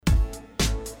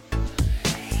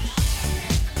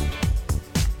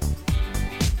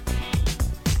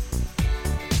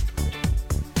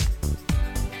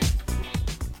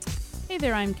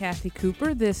there, I'm Cathy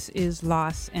Cooper. This is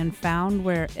Lost and Found,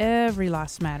 where every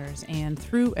loss matters, and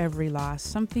through every loss,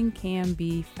 something can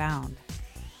be found.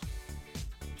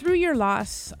 Through your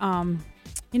loss, no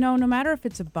matter if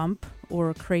it's a bump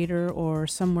or a crater or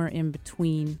somewhere in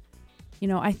between,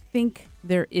 I think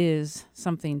there is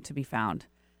something to be found.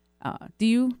 Do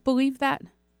you believe that?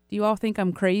 Do you all think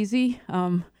I'm crazy?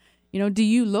 Do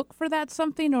you look for that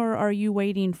something, or are you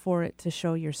waiting for it to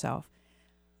show yourself?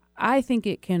 I think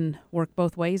it can work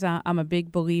both ways. I'm a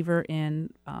big believer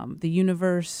in the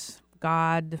universe,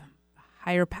 God,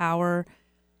 higher power,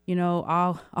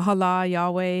 Allah,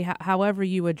 Yahweh, however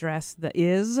you address the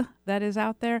is that is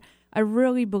out there. I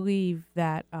really believe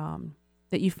that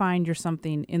that you find your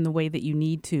something in the way that you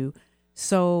need to.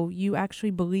 So you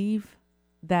actually believe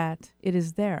that it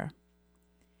is there.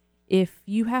 If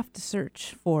you have to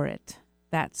search for it,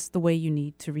 that's the way you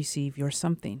need to receive your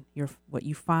something, what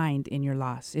you find in your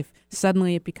loss. If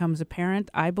suddenly it becomes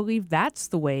apparent, I believe that's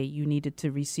the way you needed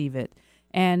to receive it.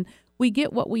 And we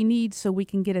get what we need so we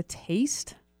can get a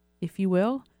taste, if you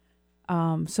will.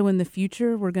 So in the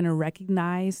future, we're going to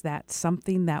recognize that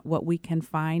something, that what we can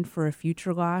find for a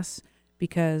future loss,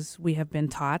 because we have been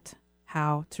taught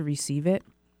how to receive it.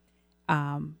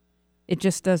 It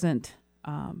just doesn't,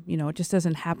 it just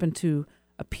doesn't happen to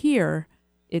appear.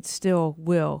 It still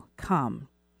will come.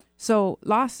 So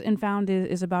Lost and Found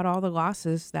is about all the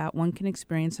losses that one can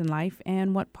experience in life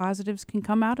and what positives can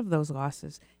come out of those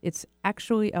losses. It's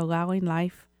actually allowing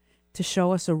life to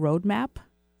show us a roadmap,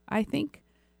 I think,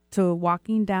 to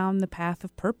walking down the path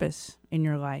of purpose in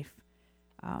your life.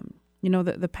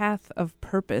 The path of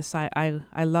purpose, I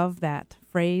love that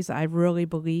phrase. I really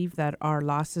believe that our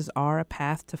losses are a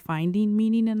path to finding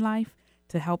meaning in life,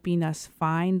 to helping us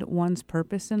find one's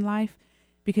purpose in life.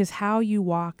 Because how you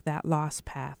walk that lost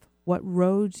path, what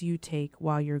roads you take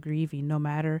while you're grieving, no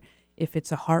matter if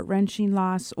it's a heart-wrenching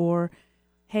loss or,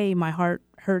 hey, my heart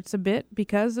hurts a bit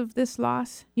because of this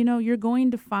loss, you're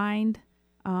going to find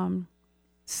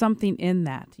something in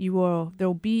that.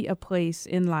 There'll be a place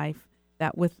in life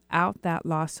that without that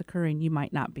loss occurring, you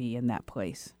might not be in that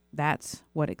place. That's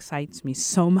what excites me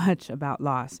so much about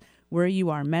loss, where you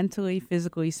are mentally,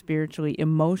 physically, spiritually,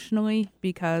 emotionally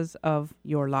because of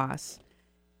your loss.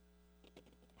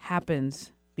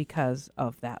 Happens because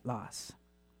of that loss.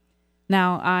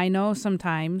 Now, I know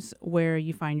sometimes where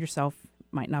you find yourself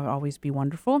might not always be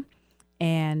wonderful,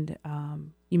 and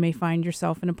you may find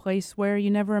yourself in a place where you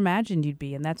never imagined you'd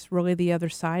be, and that's really the other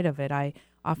side of it. I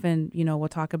often, will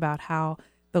talk about how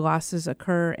the losses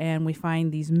occur and we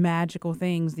find these magical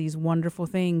things, these wonderful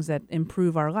things that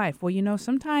improve our life. Well,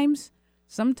 sometimes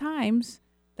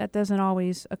that doesn't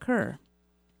always occur.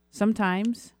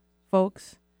 Sometimes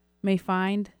folks may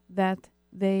find that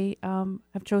they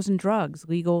have chosen drugs,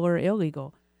 legal or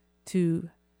illegal,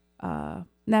 to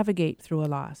navigate through a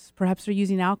loss. Perhaps they're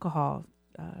using alcohol,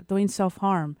 doing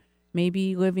self-harm,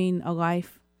 maybe living a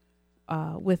life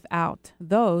without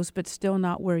those, but still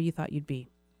not where you thought you'd be.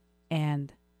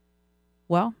 And,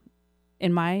 well,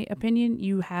 in my opinion,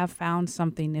 you have found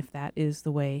something if that is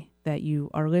the way that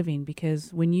you are living.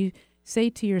 Because when you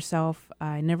say to yourself,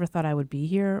 I never thought I would be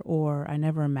here, or I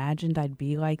never imagined I'd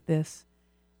be like this,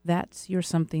 that's your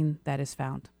something that is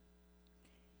found.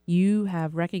 You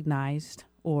have recognized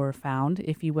or found,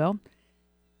 if you will,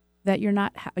 that you're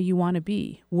not how you want to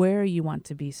be, where you want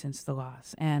to be since the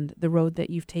loss. And the road that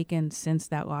you've taken since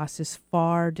that loss is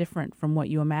far different from what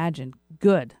you imagined.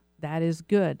 Good. That is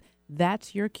good.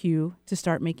 That's your cue to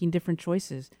start making different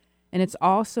choices. And it's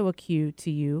also a cue to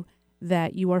you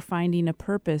that you are finding a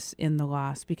purpose in the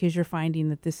loss, because you're finding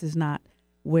that this is not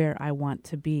where I want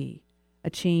to be.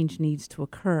 A change needs to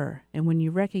occur. And when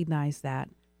you recognize that,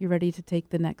 you're ready to take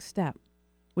the next step,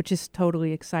 which is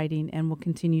totally exciting and will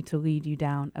continue to lead you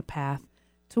down a path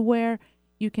to where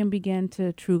you can begin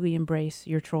to truly embrace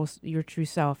your true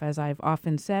self. As I've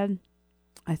often said,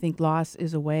 I think loss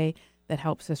is a way that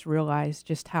helps us realize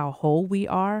just how whole we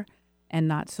are and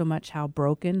not so much how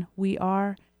broken we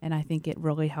are. And I think it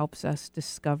really helps us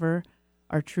discover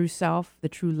our true self, the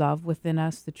true love within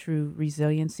us, the true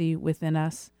resiliency within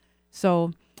us.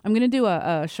 So I'm going to do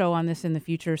a show on this in the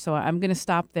future, so I'm going to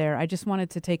stop there. I just wanted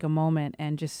to take a moment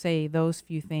and just say those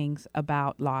few things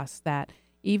about loss, that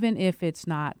even if it's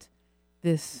not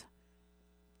this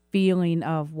feeling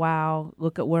of, wow,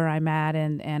 look at where I'm at,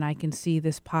 and I can see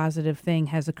this positive thing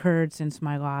has occurred since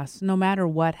my loss, no matter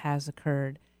what has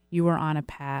occurred, you are on a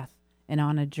path and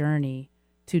on a journey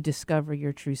to discover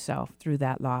your true self through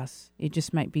that loss. It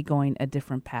just might be going a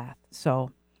different path.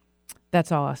 So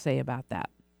that's all I'll say about that.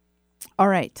 All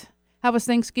right. How was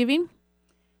Thanksgiving?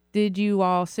 Did you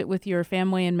all sit with your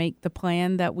family and make the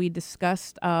plan that we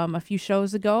discussed a few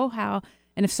shows ago?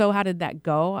 And if so, how did that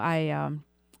go? I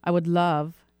would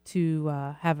love to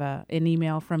have an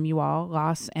email from you all,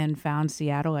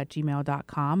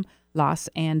 lostandfoundseattle@gmail.com,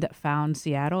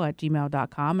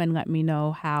 lostandfoundseattle@gmail.com, and let me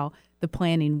know how the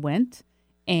planning went,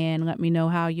 and let me know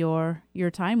how your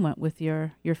time went with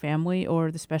your family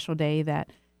or the special day that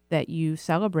you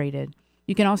celebrated.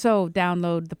 You can also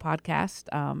download the podcast.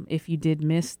 If you did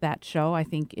miss that show, I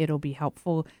think it'll be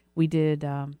helpful. We did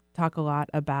talk a lot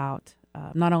about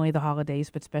not only the holidays,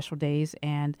 but special days.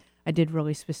 And I did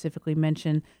really specifically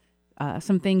mention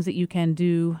some things that you can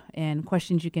do and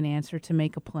questions you can answer to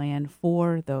make a plan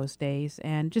for those days.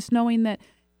 And just knowing that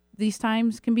these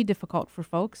times can be difficult for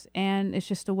folks, and it's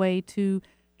just a way to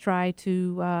try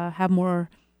to have more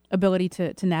ability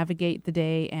to navigate the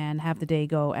day and have the day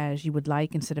go as you would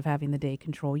like instead of having the day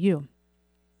control you.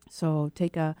 So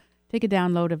take a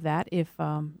download of that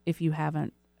if you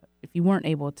weren't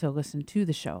able to listen to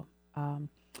the show.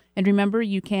 And remember,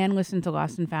 you can listen to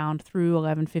Lost and Found through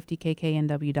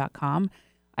 1150kknw.com.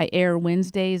 I air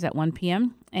Wednesdays at 1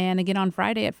 p.m. and again on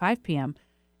Friday at 5 p.m.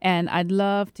 And I'd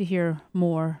love to hear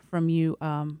more from you,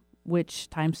 which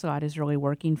time slot is really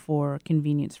working for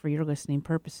convenience for your listening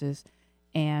purposes.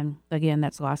 And again,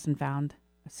 that's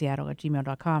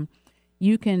lostandfoundseattle@gmail.com.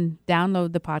 You can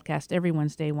download the podcast every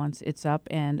Wednesday once it's up.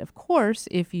 And of course,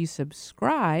 if you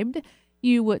subscribed,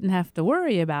 you wouldn't have to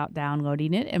worry about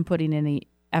downloading it and putting any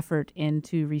effort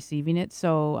into receiving it.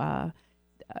 So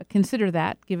consider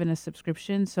that, given a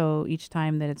subscription. So each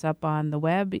time that it's up on the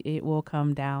web, it will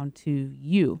come down to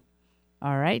you.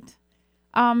 All right.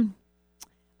 I'm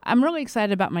really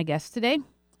excited about my guest today.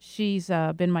 She's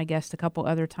been my guest a couple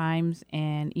other times,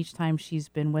 and each time she's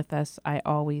been with us, I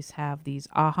always have these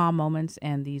aha moments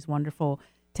and these wonderful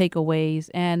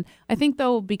takeaways. And I think,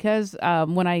 though, because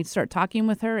when I start talking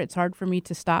with her, it's hard for me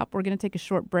to stop. We're going to take a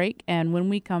short break, and when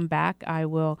we come back, I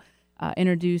will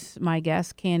introduce my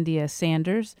guest, Candia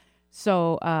Sanders.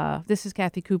 So this is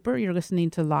Cathy Cooper. You're listening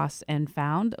to Lost and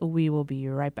Found. We will be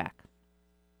right back.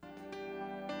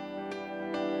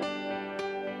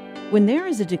 When there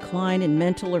is a decline in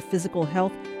mental or physical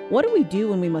health, what do we do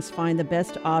when we must find the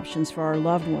best options for our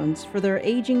loved ones for their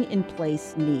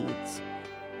aging-in-place needs?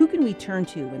 Who can we turn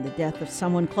to when the death of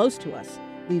someone close to us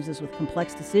leaves us with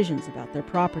complex decisions about their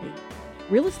property?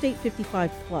 Real Estate 55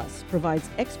 Plus provides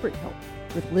expert help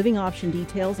with living option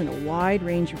details and a wide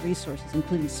range of resources,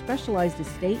 including specialized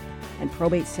estate and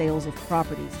probate sales of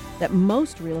properties that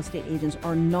most real estate agents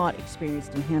are not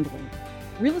experienced in handling.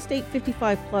 Real Estate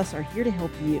 55 Plus are here to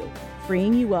help you,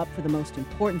 freeing you up for the most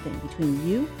important thing between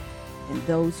you and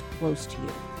those close to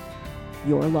you,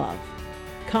 your love.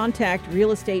 Contact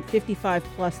Real Estate 55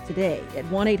 Plus today at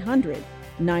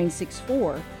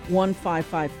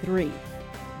 1-800-964-1553.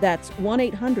 That's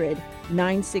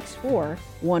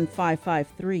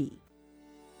 1-800-964-1553.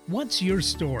 What's your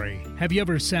story? Have you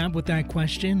ever sat with that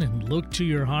question and looked to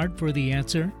your heart for the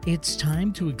answer? It's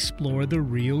time to explore the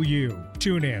real you.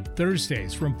 Tune in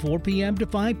Thursdays from 4 p.m. to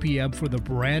 5 p.m. for the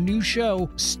brand new show,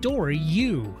 Story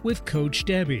You, with Coach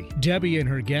Debbie. Debbie and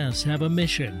her guests have a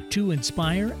mission to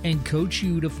inspire and coach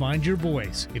you to find your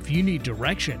voice. If you need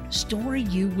direction, Story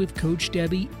You with Coach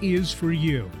Debbie is for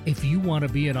you. If you want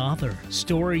to be an author,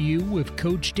 Story You with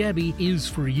Coach Debbie is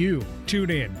for you. Tune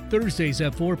in Thursdays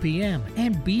at 4 p.m.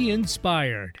 and be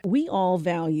inspired. We all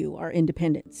value our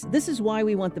independence. This is why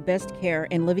we want the best care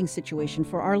and living situation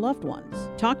for our loved ones.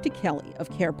 Talk to Kelly of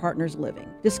Care Partners Living.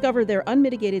 Discover their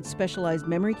unmitigated specialized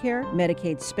memory care,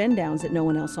 Medicaid spend downs that no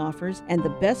one else offers, and the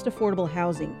best affordable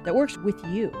housing that works with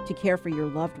you to care for your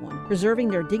loved one, preserving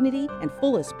their dignity and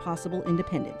fullest possible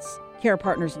independence. Care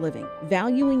Partners Living,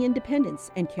 valuing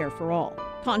independence and care for all.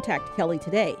 Contact Kelly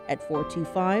today at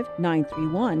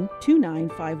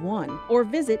 425-931-2951 or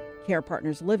visit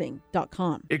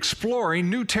carepartnersliving.com. Exploring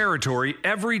new territory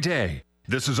every day.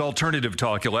 This is Alternative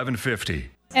Talk 1150.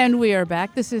 And we are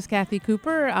back. This is Cathy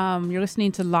Cooper. You're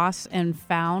listening to Lost and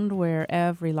Found, where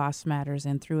every loss matters,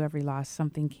 and through every loss,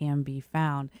 something can be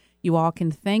found. You all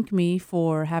can thank me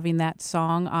for having that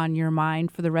song on your mind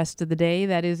for the rest of the day.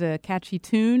 That is a catchy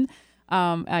tune.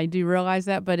 I do realize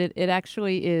that, but it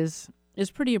actually is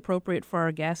pretty appropriate for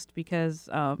our guest because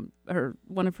as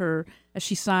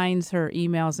she signs her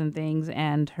emails and things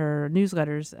and her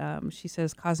newsletters, she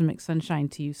says "Cosmic Sunshine"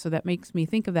 to you. So that makes me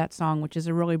think of that song, which is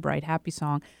a really bright, happy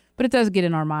song. But it does get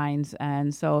in our minds,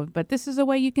 and so. But this is a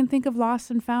way you can think of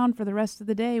Lost and Found for the rest of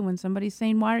the day. When somebody's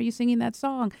saying, "Why are you singing that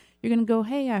song?" You're gonna go,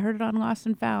 "Hey, I heard it on Lost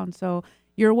and Found." So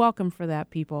you're welcome for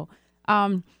that, people.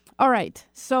 All right.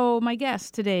 So my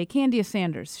guest today, Candia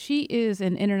Sanders, she is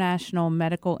an international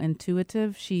medical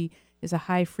intuitive. She is a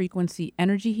high-frequency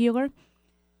energy healer,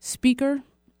 speaker,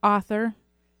 author.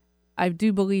 I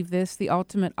do believe this, the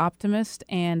ultimate optimist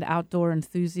and outdoor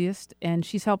enthusiast. And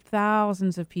she's helped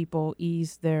thousands of people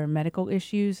ease their medical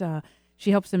issues.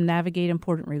 She helps them navigate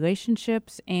important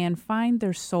relationships and find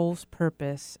their soul's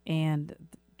purpose and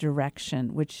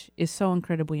direction, which is so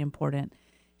incredibly important.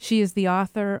 She is the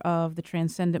author of the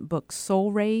transcendent book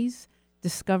Soul Rays,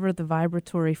 Discover the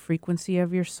Vibratory Frequency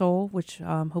of Your Soul, which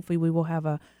hopefully we will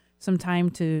have some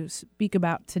time to speak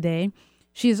about today.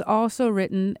 She has also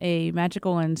written a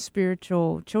magical and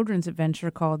spiritual children's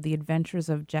adventure called The Adventures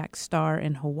of Jack Star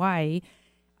in Hawaii.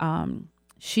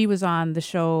 She was on the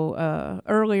show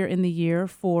earlier in the year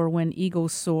for When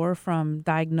Eagles Soar, From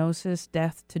Diagnosis,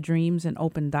 Death to Dreams, and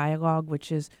Open Dialogue,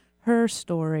 which is her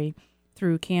story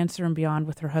through cancer and beyond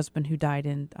with her husband who died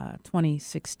in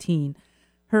 2016.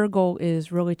 Her goal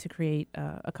is really to create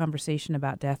a conversation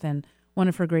about death, and one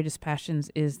of her greatest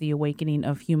passions is the awakening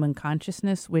of human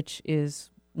consciousness, which is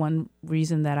one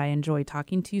reason that I enjoy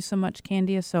talking to you so much,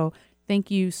 Candia. So thank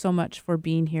you so much for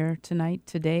being here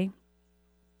today.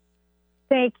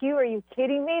 Thank you. Are you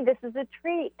kidding me? This is a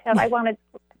treat. And I want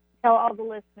to tell all the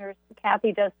listeners,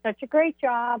 Cathy does such a great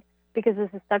job because this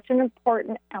is such an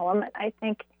important element, I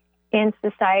think, in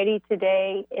society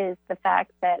today, is the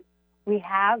fact that we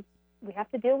have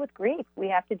to deal with grief. We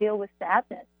have to deal with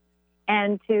sadness.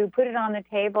 And to put it on the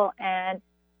table and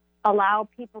allow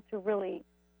people to really,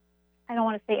 I don't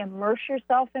want to say immerse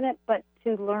yourself in it, but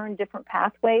to learn different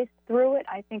pathways through it,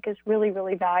 I think is really,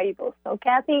 really valuable. So,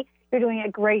 Cathy, you're doing a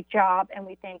great job, and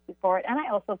we thank you for it. And I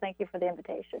also thank you for the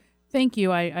invitation. Thank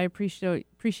you. I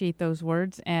appreciate those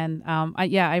words. And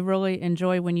I really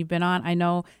enjoy when you've been on. I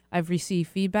know I've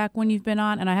received feedback when you've been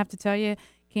on, and I have to tell you,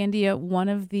 Candia, one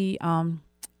of the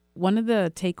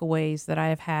takeaways that I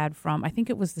have had from, I think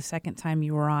it was the second time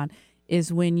you were on,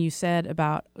 is when you said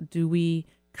about, do we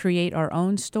create our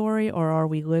own story or are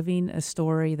we living a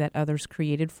story that others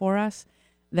created for us?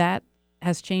 That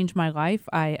has changed my life.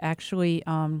 I actually,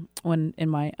 when in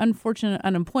my unfortunate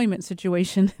unemployment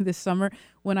situation this summer,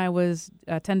 when I was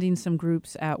attending some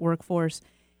groups at Workforce,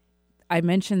 I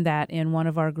mentioned that in one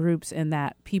of our groups, and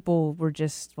that people were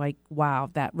just like, wow,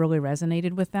 that really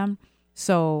resonated with them.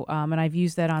 So, and I've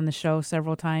used that on the show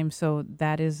several times. So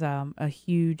that is a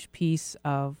huge piece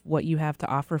of what you have to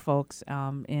offer folks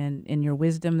in your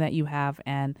wisdom that you have.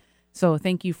 And so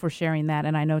thank you for sharing that.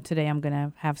 And I know today I'm going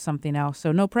to have something else.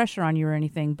 So no pressure on you or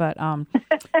anything, but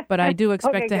I do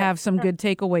expect to have some good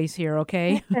takeaways here,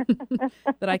 okay?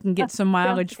 That I can get some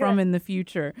mileage from in the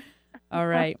future. All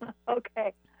right.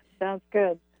 Okay. Sounds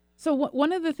good. So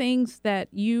one of the things that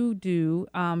you do,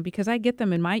 because I get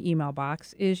them in my email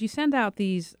box, is you send out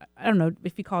these, I don't know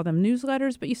if you call them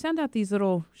newsletters, but you send out these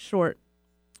little short,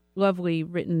 lovely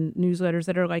written newsletters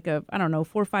that are like 4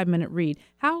 or 5 minute read.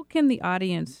 How can the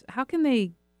audience,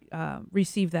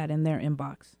 receive that in their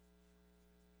inbox?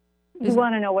 You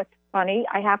want to know what's funny?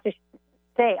 I have to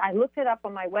say, I looked it up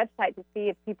on my website to see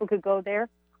if people could go there.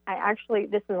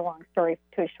 This is a long story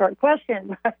to a short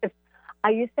question, but I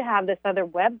used to have this other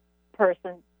web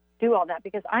person do all that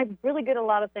because I'm really good at a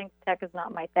lot of things. Tech is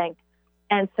not my thing.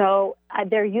 And so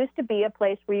there used to be a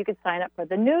place where you could sign up for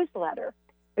the newsletter.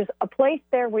 There's a place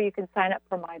there where you can sign up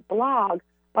for my blog,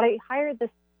 but I hired this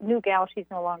new gal. She's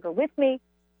no longer with me,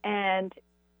 and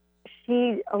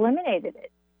she eliminated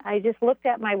it. I just looked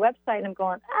at my website and I'm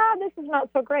going, this is not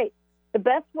so great. The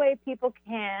best way people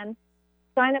can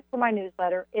sign up for my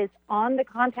newsletter is on the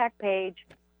contact page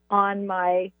on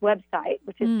my website,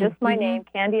 which is just my name,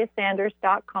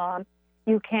 CandiaSanders.com.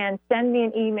 You can send me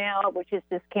an email, which is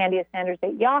just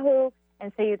CandiaSanders@Yahoo,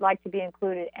 and say you'd like to be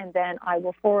included, and then I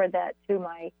will forward that to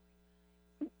my,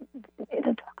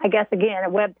 I guess, again, a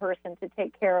web person to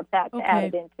take care of that, to add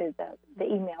it into the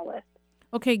email list.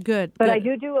 Okay, good. But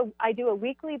good. I do a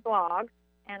weekly blog,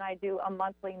 and I do a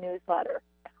monthly newsletter.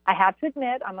 I have to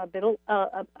admit, I'm a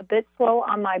bit slow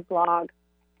on my blog,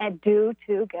 and due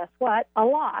to, guess what, a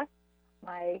loss.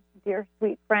 My dear,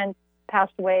 sweet friend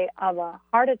passed away of a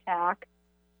heart attack,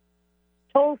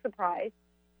 total surprise,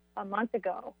 a month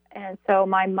ago. And so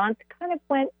my month kind of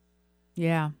went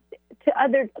to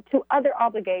other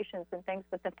obligations and things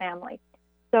with the family.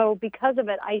 So because of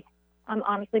it, I'm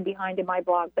honestly behind in my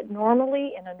blog. But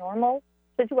normally, in a normal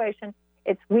situation,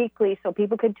 it's weekly, so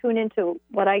people can tune into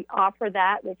what I offer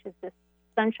that, which is this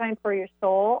Sunshine for Your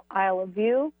Soul, Isle of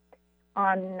View,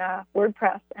 on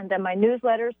WordPress. And then my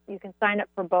newsletters, you can sign up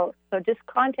for both. So just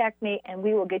contact me, and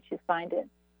we will get you signed in.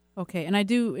 Okay, and I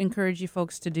do encourage you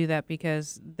folks to do that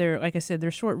because they're, like I said,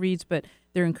 they're short reads, but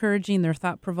they're encouraging, they're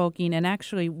thought-provoking, and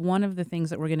actually one of the things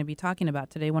that we're going to be talking about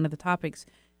today, one of the topics,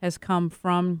 has come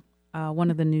from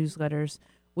one of the newsletters,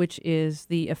 which is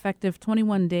the effective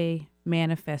 21-day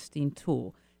manifesting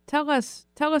tool. Tell us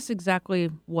exactly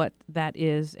what that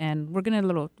is, and we're going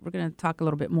to talk a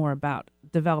little bit more about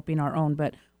developing our own.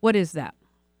 But what is that?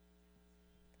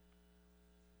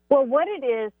 Well, what it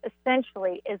is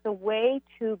essentially is a way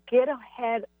to get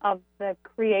ahead of the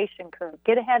creation curve,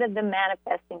 get ahead of the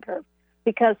manifesting curve,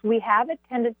 because we have a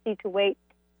tendency to wait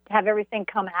to have everything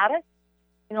come at us.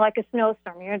 You know, like a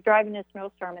snowstorm. You're driving a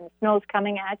snowstorm and the snow's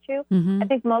coming at you. Mm-hmm. I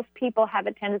think most people have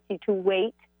a tendency to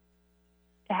wait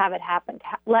to have it happen, to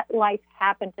let life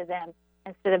happen to them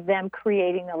instead of them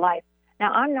creating the life.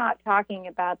 Now, I'm not talking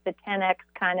about the 10X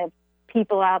kind of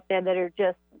people out there that are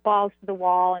just balls to the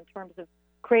wall in terms of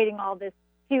creating all this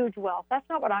huge wealth. That's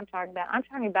not what I'm talking about. I'm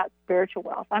talking about spiritual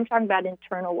wealth. I'm talking about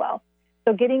internal wealth.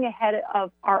 So getting ahead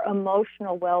of our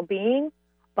emotional well-being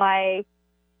by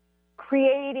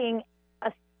creating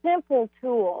a simple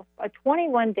tool, a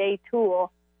 21-day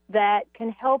tool that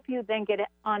can help you then get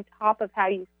on top of how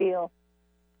you feel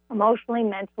emotionally,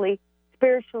 mentally,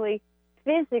 spiritually,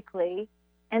 physically,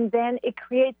 and then it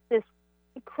creates this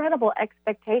incredible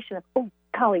expectation of, oh,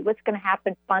 golly, what's going to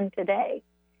happen fun today?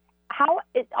 How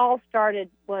it all started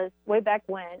was way back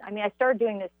when. I mean, I started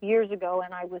doing this years ago,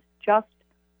 and I was just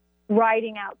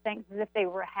writing out things as if they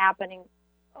were happening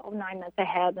 9 months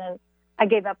ahead, and I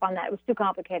gave up on that. It was too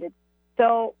complicated.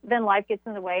 So then life gets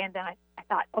in the way, and then I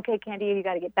thought, okay, Candy, you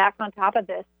got to get back on top of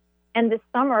this. And this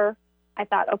summer, I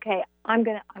thought, okay, I'm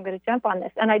gonna jump on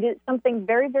this, and I did something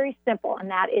very, very simple, and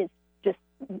that is just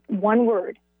one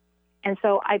word. And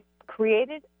so I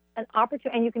created an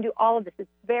opportunity, and you can do all of this. It's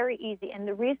very easy. And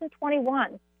the reason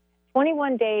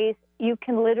 21 days, you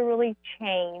can literally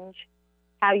change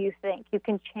how you think. You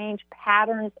can change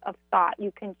patterns of thought.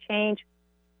 You can change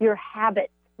your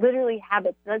habits, literally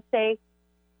habits. Let's say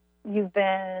you've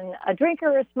been a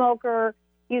drinker, a smoker,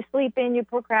 you sleep in, you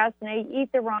procrastinate, you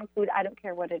eat the wrong food. I don't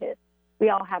care what it is. We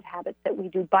all have habits that we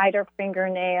do, bite our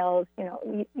fingernails,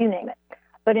 you name it.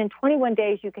 But in 21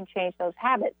 days, you can change those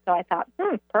habits. So I thought,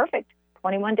 perfect.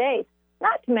 21 days.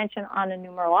 Not to mention on a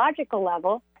numerological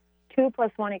level, 2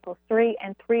 + 1 = 3,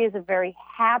 and 3 is a very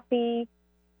happy,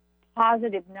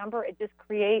 positive number. It just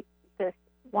creates this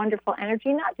wonderful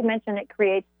energy, not to mention it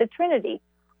creates the trinity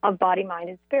of body, mind,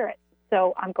 and spirit.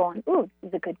 So I'm going, this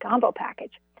is a good combo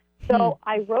package. So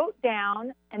I wrote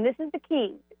down, and this is the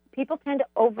key, people tend to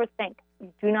overthink.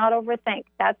 You do not overthink.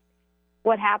 That's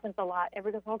what happens a lot.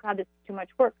 Everybody goes, oh, God, this is too much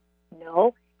work.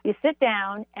 No. You sit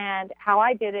down, and how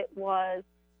I did it was,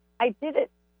 I'm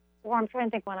trying to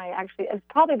think when it was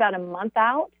probably about a month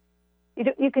out.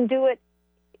 You can do it,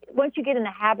 once you get in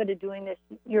the habit of doing this,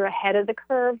 you're ahead of the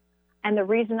curve. And the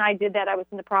reason I did that, I was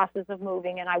in the process of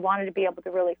moving, and I wanted to be able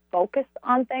to really focus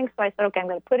on things. So I said, okay, I'm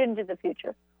going to put it into the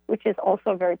future, which is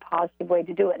also a very positive way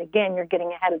to do it. Again, you're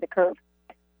getting ahead of the curve.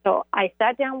 So I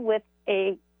sat down with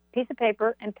a piece of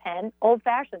paper and pen,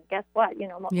 old-fashioned. Guess what?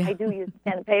 Yeah. I do use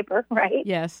pen and paper, right?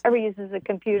 Yes. Everybody uses a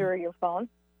computer or your phone.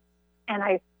 And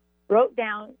I wrote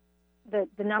down the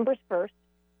numbers first,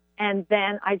 and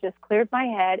then I just cleared my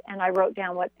head, and I wrote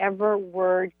down whatever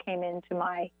word came into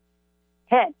my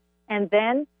head. And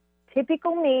then,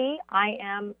 typical me, I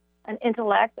am an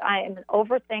intellect. I am an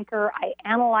overthinker. I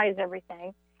analyze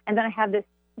everything. And then I have this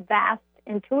vast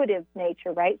intuitive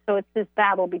nature, right? So it's this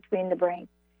battle between the brain.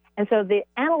 And so the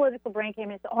analytical brain came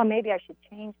in and said, maybe I should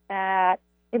change that.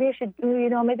 Maybe I should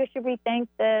rethink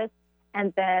this.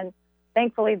 And then,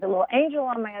 thankfully, the little angel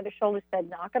on my other shoulder said,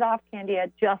 knock it off, Candia,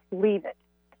 just leave it.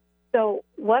 So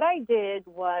what I did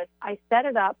was I set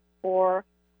it up for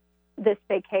this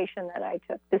vacation that I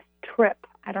took, this trip.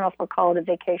 I don't know if I'll call it a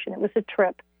vacation. It was a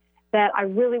trip that I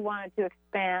really wanted to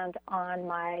expand on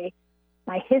my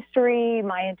history,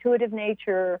 my intuitive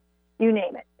nature, you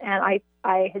name it. And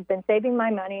I had been saving my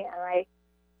money, and I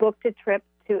booked a trip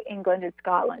to England and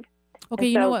Scotland. Okay,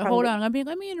 and you know what? Hold on. Let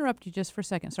me interrupt you just for a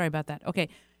second. Sorry about that. Okay,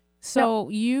 so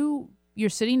you're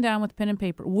sitting down with pen and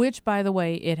paper, which, by the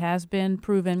way, it has been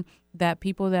proven that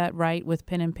people that write with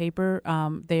pen and paper,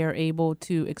 they are able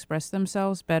to express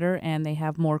themselves better, and they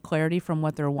have more clarity from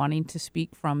what they're wanting to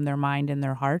speak from their mind and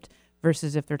their heart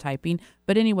versus if they're typing.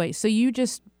 But anyway, so you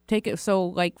just take it. So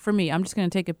like for me, I'm just going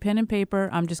to take a pen and paper.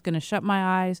 I'm just going to shut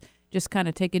my eyes, just kind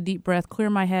of take a deep breath, clear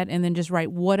my head, and then just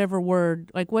write whatever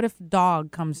word. Like, what if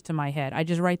dog comes to my head? I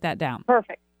just write that down.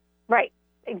 Perfect. Right.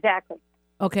 Exactly.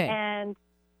 Okay. And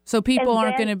so people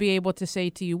aren't going to be able to say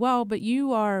to you, well, but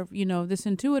you are, this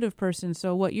intuitive person.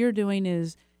 So what you're doing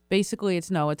is Basically, it's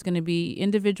no. It's going to be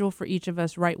individual for each of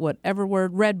us. Write whatever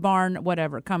word, red barn,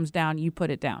 whatever comes down, you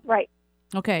put it down. Right.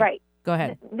 Okay. Right. Go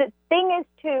ahead. The thing is,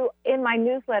 too, in my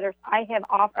newsletters, I have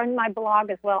offered, on my blog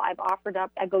as well, I've offered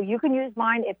up, I go, you can use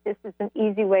mine if this is an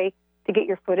easy way to get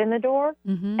your foot in the door.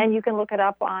 Mm-hmm. And you can look it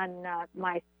up on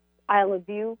my Isle of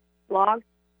View blog,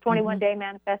 21-day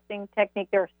manifesting technique.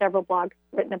 There are several blogs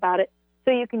written about it.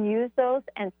 So you can use those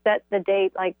and set the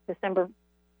date like December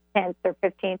 10th or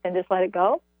 15th and just let it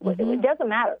go. Mm-hmm. It doesn't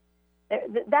matter.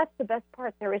 That's the best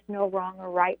part. There is no wrong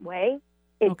or right way.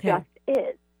 It just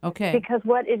is. Okay. Because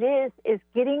what it is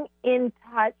getting in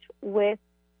touch with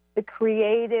the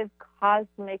creative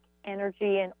cosmic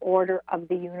energy and order of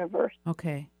the universe.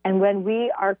 Okay. And when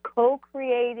we are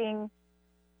co-creating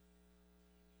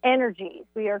energies,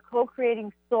 we are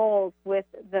co-creating souls with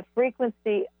the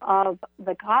frequency of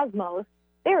the cosmos,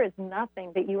 there is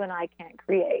nothing that you and I can't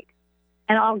create.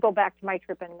 And I'll go back to my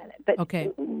trip in a minute.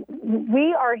 But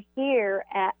we are here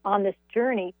on this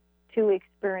journey to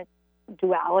experience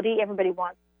duality. Everybody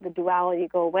wants the duality to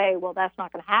go away. Well, that's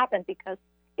not going to happen because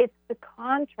it's the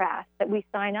contrast that we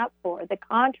sign up for, the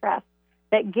contrast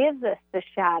that gives us the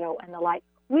shadow and the light.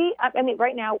 I mean,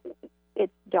 right now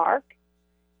it's dark.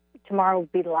 Tomorrow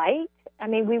will be light. I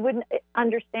mean, we wouldn't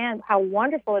understand how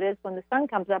wonderful it is when the sun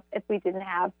comes up if we didn't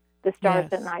have the stars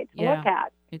at night to look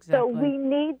at. Exactly. So we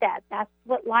need that. That's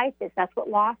what life is. That's what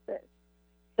loss is.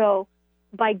 So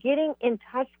by getting in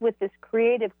touch with this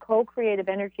creative, co-creative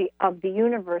energy of the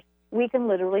universe, we can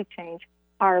literally change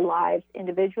our lives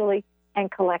individually and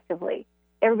collectively.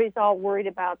 Everybody's all worried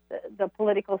about the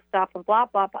political stuff and blah,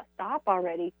 blah, blah. Stop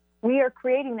already. We are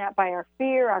creating that by our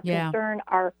fear, our concern,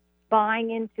 our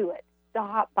buying into it.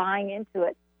 Stop buying into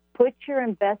it. Put your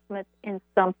investments in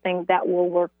something that will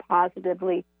work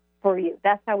positively for you.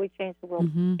 That's how we change the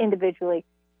world individually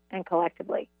and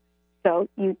collectively. So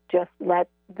you just let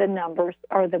the numbers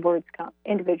or the words come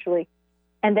individually.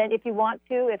 And then if you want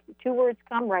to, if 2 words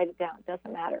come, write it down. It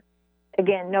doesn't matter.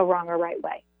 Again, no wrong or right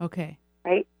way. Okay.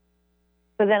 Right?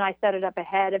 So then I set it up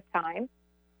ahead of time.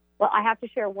 Well, I have to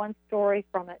share one story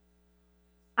from it.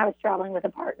 I was traveling with a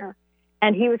partner,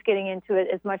 and he was getting into it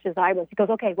as much as I was. He goes,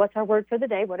 okay, what's our word for the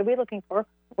day? What are we looking for?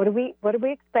 What are we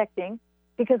expecting?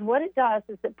 Because what it does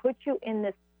is it puts you in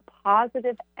this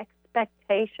positive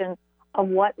expectation of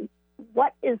what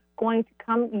is going to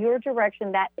come your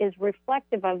direction that is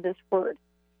reflective of this word.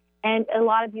 And a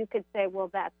lot of you could say,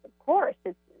 well, that's, of course,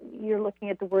 you're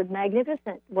looking at the word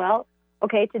magnificent. Well,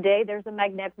 okay, today there's a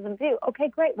magnificent view. Okay,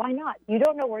 great. Why not? You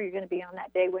don't know where you're going to be on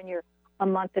that day when you're a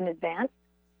month in advance.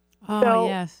 Oh, so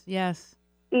yes.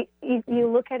 You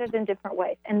look at it in different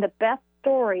ways. And the best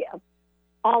story of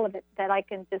all of it that I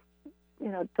can just,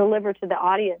 deliver to the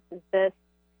audience is this.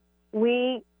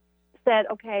 We said,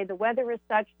 okay, the weather is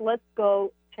such, let's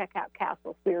go check out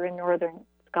castles. We were in northern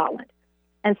Scotland.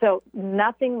 And so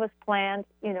nothing was planned,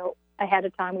 ahead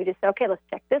of time. We just said, okay, let's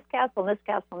check this castle and this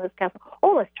castle and this castle.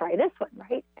 Oh, let's try this one,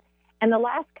 right? And the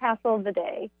last castle of the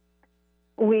day,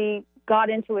 we got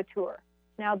into a tour.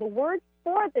 Now, the word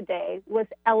for the day was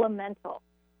elemental.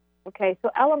 Okay,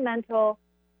 so elemental,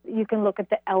 you can look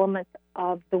at the elements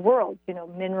of the world,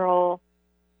 mineral,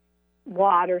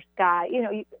 water, sky,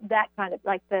 that kind of,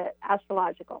 like the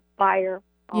astrological, fire.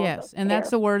 Yes, and that's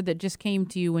the word that just came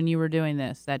to you when you were doing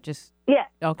this. That just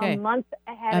a month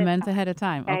ahead of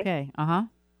time. Okay.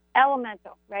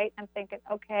 Elemental, right? I'm thinking,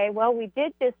 okay, well, we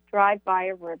did just drive by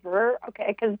a river,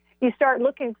 okay, because you start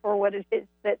looking for what it is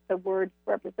that the words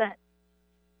represent.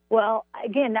 Well,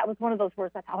 again, that was one of those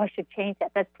words I thought, I should change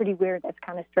that. That's pretty weird. That's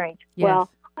kind of strange. Yes. Well,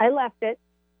 I left it.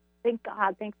 Thank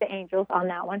God, thank the angels on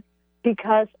that one,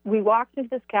 because we walked into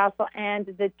this castle and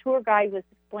the tour guide was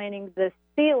explaining the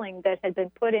ceiling that had been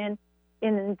put in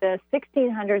the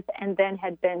 1600s and then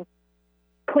had been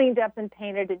cleaned up and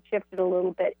painted and shifted a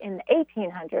little bit in the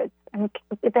 1800s. I mean,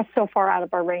 that's so far out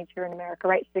of our range here in America,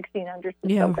 right? 1600s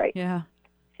is so great. Yeah.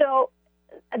 So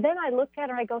then I looked at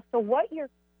her and I go, so what you're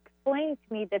explaining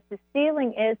to me that the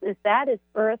ceiling is that is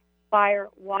earth, fire,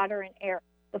 water, and air.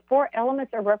 The 4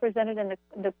 elements are represented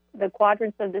in the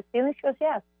quadrants of the ceiling. She goes,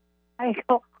 yes.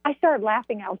 I started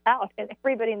laughing out loud, and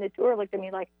everybody in the tour looked at me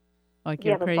like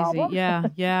you're crazy. Yeah.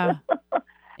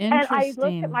 And I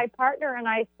looked at my partner and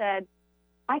I said,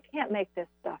 I can't make this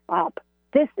stuff up.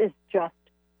 This is just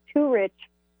too rich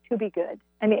to be good.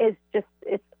 I mean,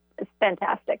 it's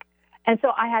fantastic. And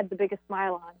so I had the biggest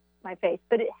smile on my face.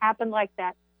 But it happened like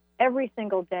that every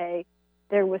single day.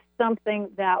 There was something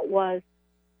that was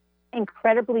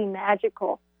incredibly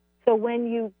magical. So when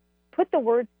you put the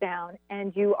words down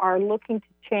and you are looking to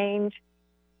change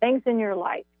things in your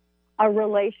life, a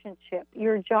relationship,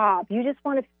 your job, you just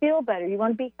want to feel better, you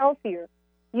want to be healthier,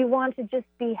 you want to just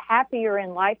be happier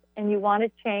in life and you want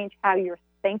to change how you're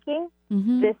thinking,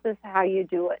 this is how you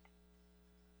do it,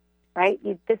 right?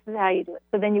 This is how you do it.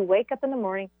 So then you wake up in the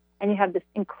morning and you have this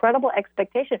incredible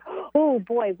expectation. Oh,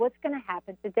 boy, what's going to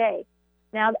happen today?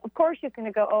 Now, of course, you're going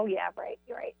to go, oh, yeah, right,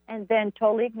 you're right, and then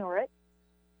totally ignore it.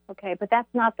 Okay, but that's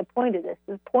not the point of this.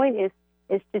 The point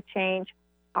is to change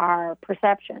our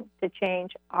perception, to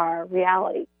change our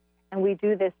reality. And we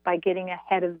do this by getting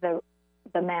ahead of the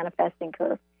manifesting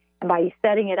curve and by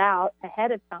setting it out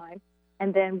ahead of time.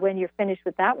 And then when you're finished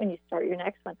with that one, you start your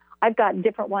next one. I've got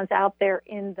different ones out there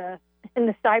in the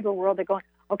cyber world. They're going,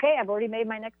 okay, I've already made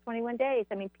my next 21 days.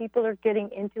 I mean, people are getting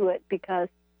into it because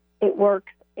it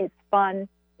works, it's fun,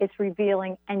 it's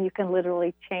revealing, and you can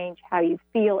literally change how you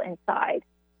feel inside.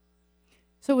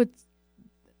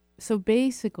 So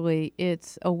basically,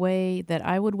 it's a way that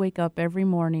I would wake up every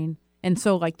morning. And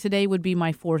so like today would be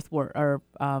my fourth word, or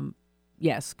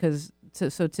yes, because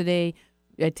so today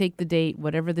I take the date,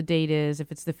 whatever the date is.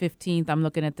 If it's the 15th, I'm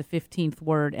looking at the 15th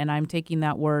word, and I'm taking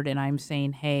that word and I'm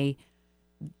saying, hey,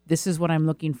 this is what I'm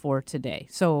looking for today.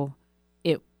 So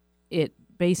it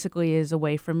basically is a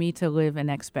way for me to live in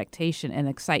expectation and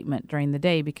excitement during the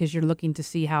day because you're looking to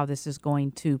see how this is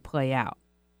going to play out.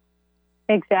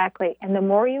 Exactly. And the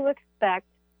more you expect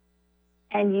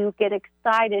and you get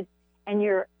excited and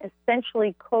you're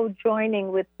essentially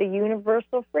co-joining with the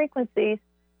universal frequencies,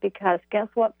 because guess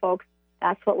what, folks?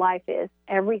 That's what life is.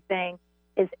 Everything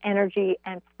is energy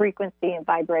and frequency and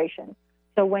vibration.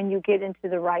 So when you get into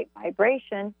the right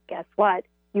vibration, guess what?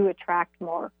 You attract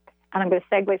more. And I'm going to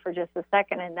segue for just a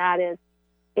second, and that is,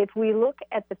 if we look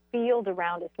at the field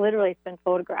around us, literally it's been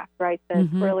photographed, right? The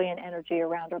brilliant energy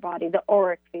around our body, the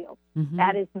auric field,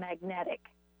 that is magnetic,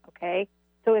 okay?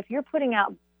 So if you're putting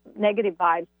out negative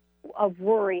vibes of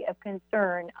worry, of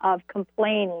concern, of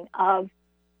complaining, of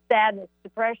sadness,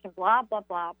 depression, blah, blah,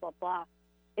 blah, blah, blah,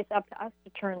 it's up to us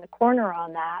to turn the corner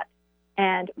on that.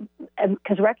 And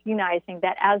because recognizing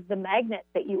that as the magnet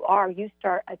that you are, you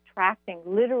start attracting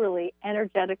literally,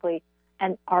 energetically,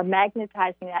 and are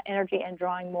magnetizing that energy and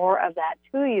drawing more of that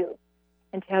to you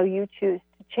until you choose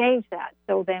to change that.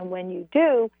 So then when you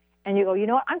do, and you go, you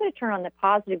know what, I'm going to turn on the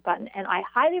positive button. And I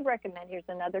highly recommend, here's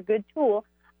another good tool.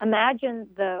 Imagine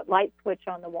the light switch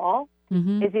on the wall.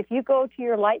 Is if you go to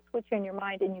your light switch in your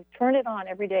mind and you turn it on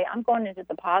every day, I'm going into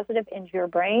the positive, into your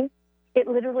brain, it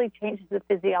literally changes the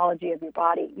physiology of your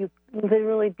body. You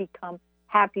literally become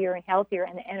happier and healthier,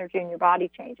 and the energy in your body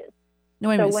changes. No,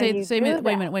 wait a minute.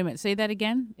 Wait a minute. Say that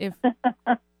again. If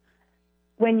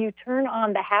when you turn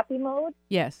on the happy mode,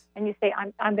 yes, and you say,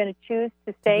 I'm going to choose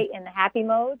to stay in the happy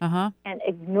mode and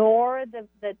ignore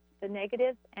the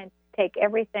negatives and take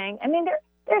everything. I mean, there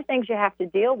are things you have to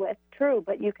deal with, true,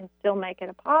 but you can still make it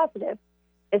a positive.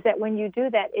 Is that when you do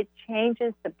that, it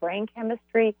changes the brain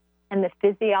chemistry and the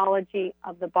physiology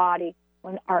of the body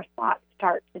when our thoughts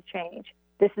start to change.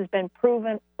 This has been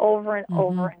proven over and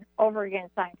over and over again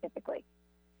scientifically.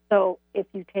 So if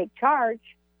you take charge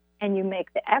and you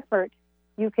make the effort,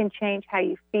 you can change how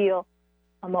you feel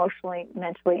emotionally,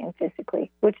 mentally, and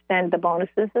physically, which then the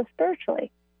bonuses is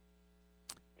spiritually.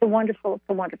 It's a wonderful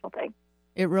thing.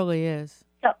 It really is.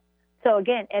 So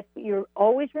again, if you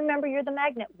always remember you're the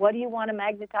magnet, what do you want to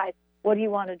magnetize? What do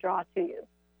you want to draw to you?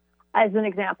 As an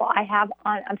example,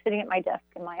 I'm sitting at my desk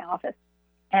in my office,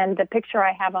 and the picture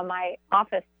I have on my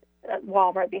office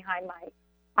wall right behind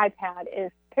my iPad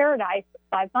is Paradise,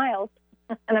 5 miles.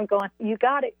 And I'm going, you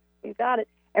got it.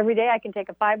 Every day I can take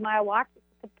a 5-mile walk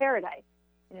to Paradise.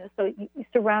 So you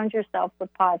surround yourself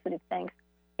with positive things,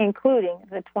 including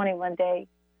the 21-day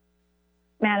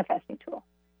manifesting tool.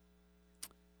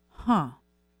 I'm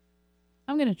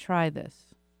going to try this.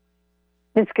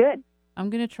 It's good. I'm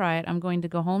going to try it. I'm going to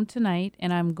go home tonight,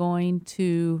 and I'm going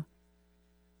to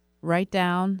write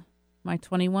down my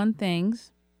 21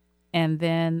 things, and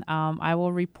then I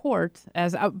will report.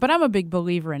 But I'm a big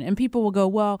believer in it. And people will go,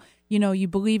 well, you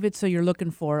believe it, so you're looking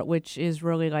for it, which is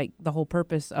really like the whole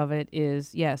purpose of it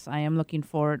is, yes, I am looking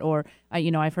for it. Or,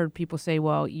 I've heard people say,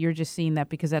 well, you're just seeing that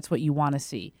because that's what you want to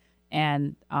see.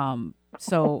 And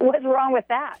so what's wrong with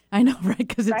that? I know, right?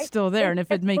 Because it's still there, and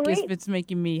if it's it's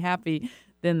making me happy,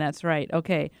 then that's right.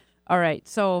 Okay, all right.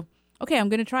 So I'm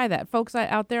going to try that, folks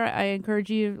out there. I encourage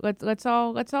you. Let's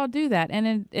all do that,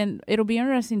 and it'll be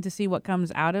interesting to see what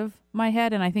comes out of my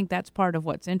head. And I think that's part of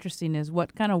what's interesting is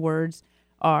what kind of words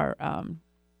are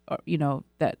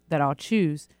that I'll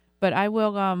choose. But I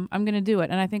will. I'm going to do it,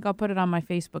 and I think I'll put it on my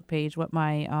Facebook page what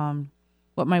my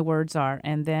words are,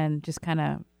 and then just kind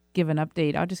of give an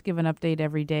update. I'll just give an update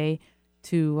every day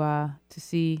to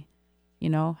see,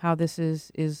 how this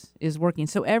is working.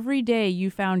 So every day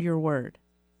you found your word.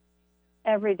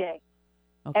 every day,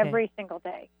 Okay. every single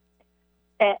day.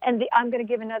 And I'm going to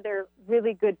give another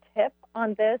really good tip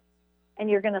on this, and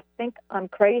you're going to think I'm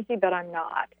crazy, but I'm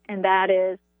not. And that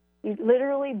is, you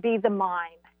literally be the mime,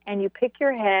 and you pick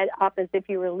your head up as if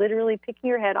you were literally picking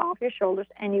your head off your shoulders,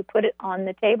 and you put it on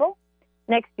the table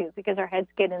next to you, because our heads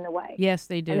get in the way. Yes,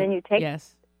 they do. And then you take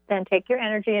your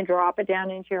energy and drop it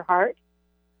down into your heart,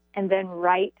 and then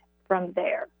write from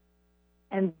there.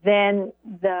 And then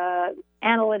the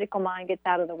analytical mind gets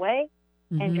out of the way,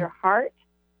 and your heart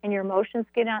and your emotions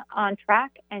get on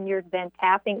track, and you're then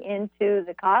tapping into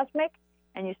the cosmic,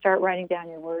 and you start writing down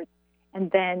your words.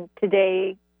 And then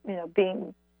today,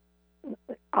 being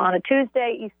on a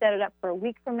Tuesday, you set it up for a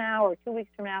week from now or 2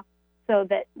 weeks from now, so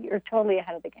that you're totally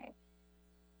ahead of the game.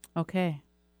 Okay.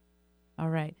 All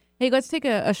right. Hey, let's take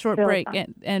a short break.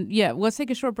 And let's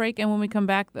take a short break. And when we come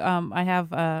back, I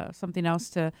have something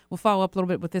else we'll follow up a little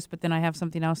bit with this, but then I have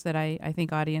something else that I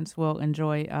think audience will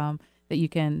enjoy that you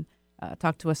can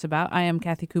talk to us about. I am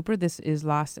Cathy Cooper. This is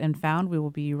Lost and Found. We will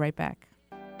be right back.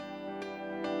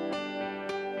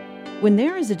 When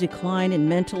there is a decline in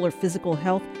mental or physical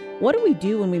health, what do we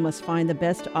do when we must find the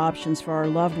best options for our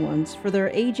loved ones for their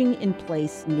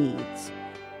aging-in-place needs?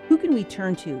 Who can we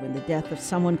turn to when the death of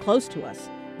someone close to us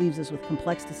leaves us with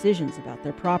complex decisions about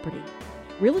their property?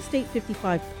 Real Estate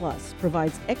 55 Plus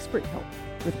provides expert help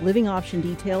with living option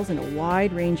details and a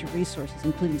wide range of resources,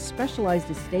 including specialized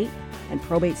estate and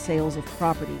probate sales of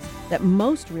properties that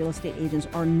most real estate agents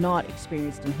are not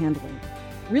experienced in handling.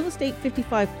 Real Estate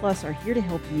 55 Plus are here to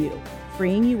help you,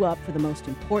 freeing you up for the most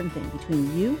important thing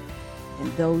between you and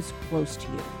those close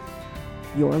to you,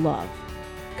 your love.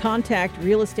 Contact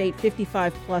Real Estate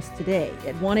 55 Plus today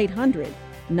at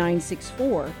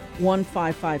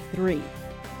 1-800-964-1553.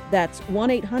 That's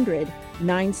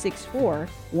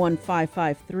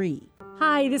 1-800-964-1553.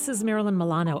 Hi, this is Marilyn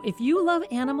Milano. If you love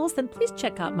animals, then please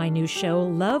check out my new show,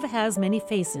 Love Has Many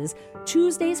Faces,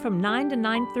 Tuesdays from 9 to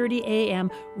 9:30 a.m.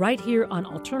 right here on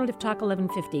Alternative Talk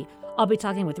 1150. I'll be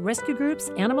talking with rescue groups,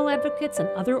 animal advocates, and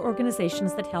other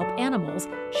organizations that help animals,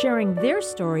 sharing their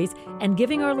stories and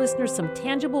giving our listeners some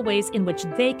tangible ways in which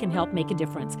they can help make a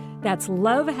difference. That's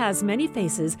Love Has Many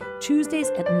Faces,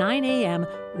 Tuesdays at 9 a.m.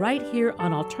 right here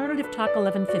on Alternative Talk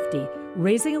 1150.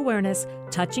 Raising awareness,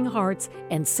 touching hearts,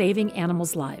 and saving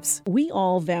animals' lives. We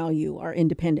all value our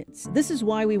independence. This is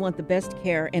why we want the best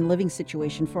care and living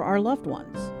situation for our loved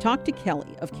ones. Talk to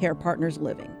Kelly of Care Partners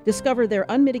Living. Discover their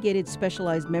unmitigated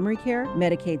specialized memory care,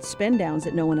 Medicaid spend downs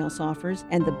that no one else offers,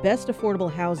 and the best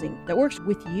affordable housing that works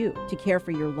with you to care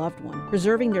for your loved one,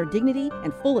 preserving their dignity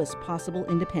and fullest possible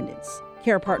independence.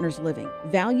 Care Partners Living,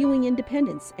 valuing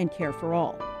independence and care for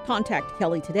all. Contact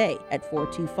Kelly today at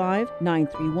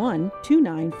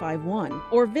 425-931-2951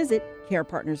 or visit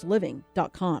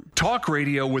carepartnersliving.com. Talk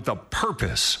radio with a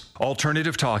purpose.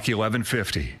 Alternative Talk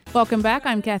 1150. Welcome back.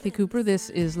 I'm Cathy Cooper. This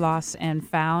is Lost and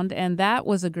Found, and that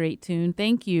was a great tune.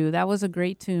 Thank you. That was a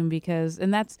great tune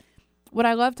and that's what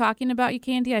I love talking about you,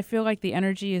 Candy. I feel like the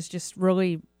energy is just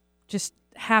really just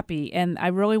happy, and I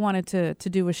really wanted to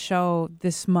do a show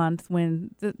this month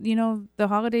when the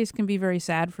holidays can be very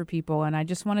sad for people, and I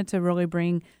just wanted to really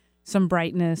bring some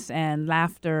brightness and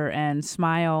laughter and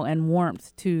smile and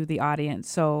warmth to the audience.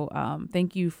 So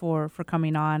thank you for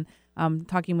coming on.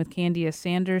 Talking with Candia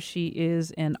Sanders. She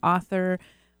is an author.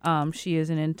 She is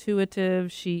an intuitive.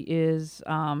 She is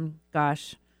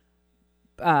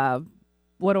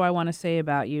what do I want to say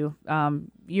about you?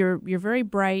 You're very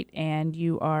bright, and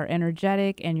you are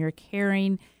energetic, and you're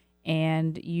caring,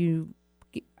 and you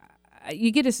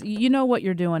know what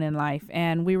you're doing in life.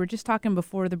 And we were just talking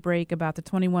before the break about the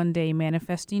 21-day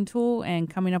manifesting tool and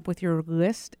coming up with your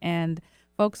list. And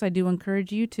folks, I do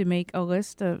encourage you to make a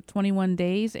list of 21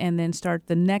 days and then start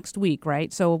the next week,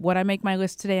 right? So when I make my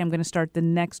list today, I'm going to start the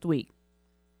next week.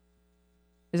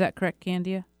 Is that correct,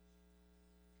 Candia?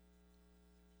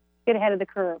 Get ahead of the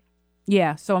curve.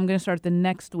 Yeah, so I'm going to start the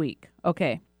next week.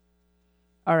 Okay.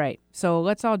 All right. So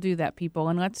let's all do that, people,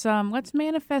 and let's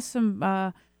manifest some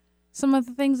of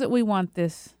the things that we want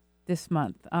this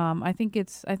month. I think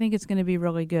it's going to be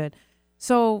really good.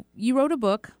 So you wrote a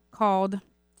book called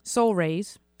Soul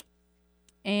Rays,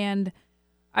 and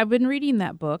I've been reading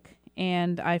that book,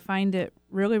 and I find it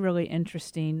really, really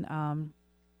interesting.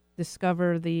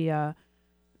 Discover the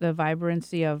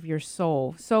vibrancy of your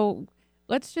soul. So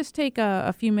let's just take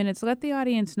a few minutes. Let the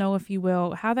audience know, if you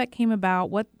will, how that came about,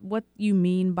 what you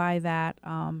mean by that,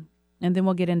 and then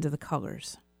we'll get into the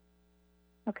colors.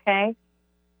 Okay.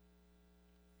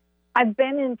 I've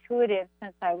been intuitive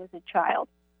since I was a child,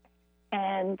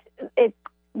 and it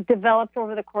developed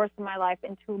over the course of my life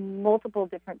into multiple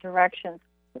different directions,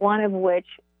 one of which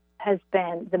has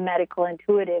been the medical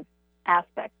intuitive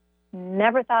aspect.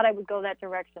 Never thought I would go that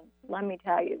direction. Let me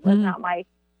tell you, it was not my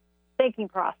thinking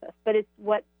process, but it's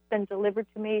what's been delivered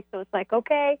to me. So it's like,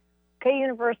 okay,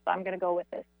 universe, I'm going to go with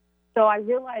this. So I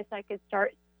realized I could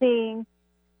start seeing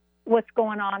what's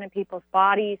going on in people's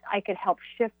bodies. I could help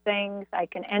shift things. I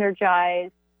can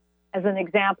energize. As an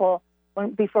example,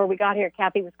 before we got here,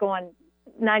 Cathy was going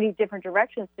 90 different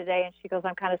directions today, and she goes,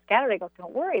 I'm kind of scattered. I go,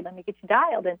 don't worry, let me get you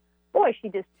dialed. And boy, she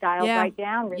just dialed right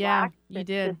down, relaxed. Yeah, you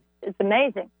did. It's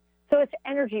amazing. So it's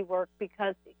energy work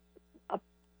because,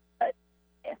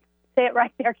 say it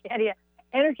right there, Cathy,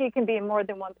 energy can be in more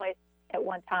than one place at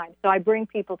one time. So I bring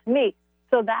people to me.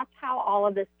 So that's how all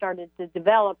of this started to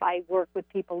develop. I work with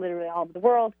people literally all over the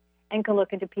world and can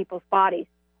look into people's bodies.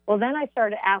 Well, then I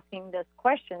started asking this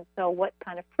question. So what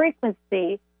kind of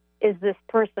frequency is this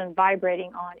person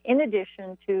vibrating on, in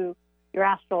addition to your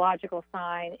astrological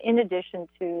sign, in addition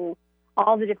to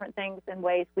all the different things and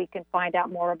ways we can find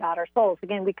out more about our souls?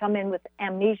 Again, we come in with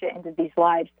amnesia into these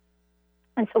lives,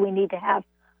 and so we need to have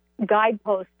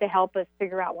guideposts to help us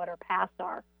figure out what our paths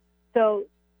are. So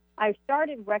I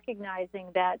started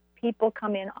recognizing that people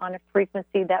come in on a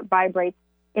frequency that vibrates,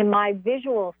 in my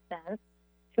visual sense,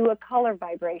 to a color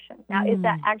vibration. Now, is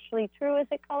that actually true? Is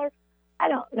it color? I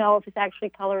don't know if it's actually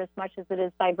color as much as it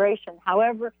is vibration.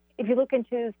 However, if you look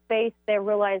into space, they're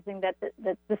realizing that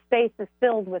the space is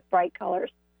filled with bright colors.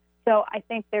 So I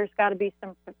think there's got to be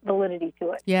some validity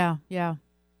to it. Yeah.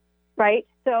 Right?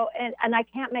 So, and I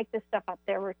can't make this stuff up.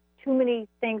 There were too many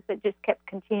things that just kept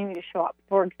continuing to show up.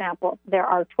 For example, there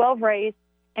are 12 rays,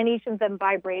 and each of them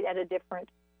vibrate at a different,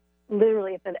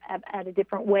 literally at a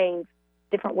different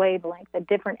wavelength, a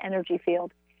different energy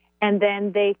field. And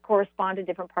then they correspond to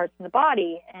different parts of the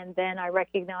body. And then I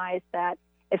recognize that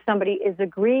if somebody is a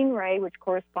green ray, which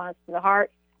corresponds to the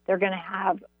heart, they're going to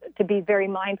have to be very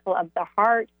mindful of the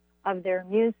heart, of their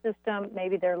immune system,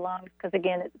 maybe their lungs, because,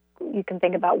 again, you can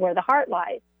think about where the heart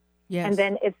lies. Yes. And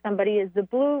then if somebody is a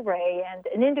blue ray and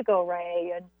an indigo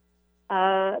ray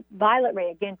and violet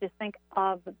ray, again, just think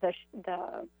of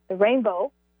the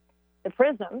rainbow, the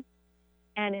prism,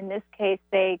 and in this case,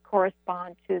 they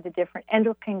correspond to the different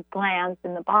endocrine glands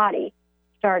in the body,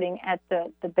 starting at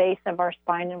the base of our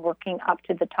spine and working up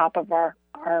to the top of our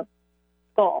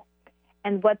skull.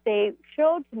 And what they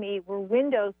showed to me were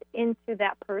windows into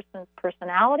that person's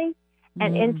personality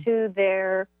and into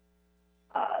their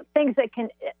things that can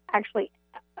actually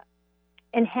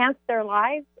enhance their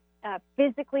lives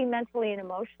physically, mentally, and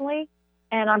emotionally.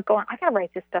 And I'm going, I got to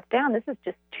write this stuff down. This is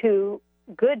just too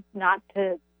good not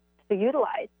to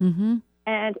utilize.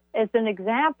 And as an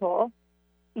example,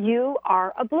 you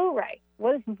are a blue ray.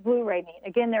 What does blue ray mean?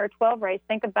 Again, there are 12 rays.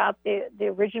 Think about the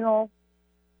original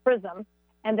prism.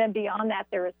 And then beyond that,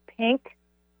 there is pink,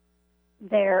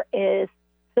 there is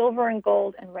silver and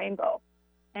gold and rainbow,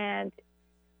 and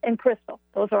crystal.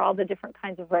 Those are all the different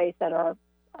kinds of rays that are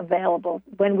available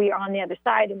when we are on the other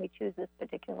side and we choose this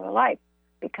particular life.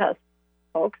 Because,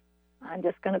 folks, I'm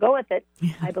just going to go with it.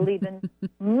 I believe in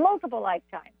multiple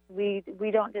lifetimes. We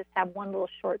don't just have one little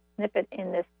short snippet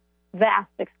in this vast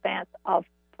expanse of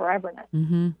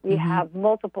foreverness. We have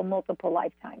multiple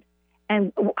lifetimes.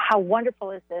 And how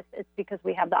wonderful is this? It's because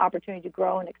we have the opportunity to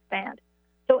grow and expand.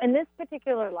 So in this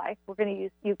particular life, we're going to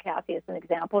use you, Cathy, as an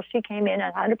example. She came in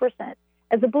at 100%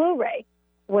 as a blue ray.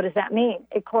 What does that mean?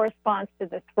 It corresponds to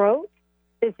the throat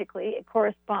physically. It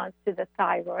corresponds to the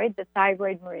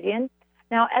thyroid meridian.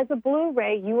 Now, as a blue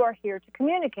ray, you are here to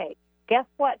communicate. Guess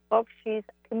what, folks? She's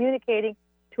communicating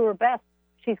to her best.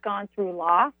 She's gone through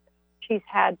loss. She's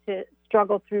had to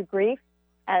struggle through grief,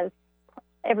 as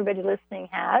everybody listening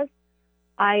has.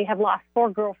 I have lost 4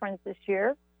 girlfriends this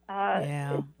year.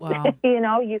 Wow.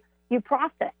 You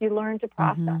process. You learn to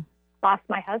process. Lost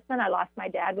my husband. I lost my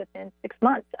dad within 6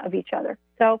 months of each other.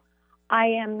 So I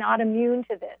am not immune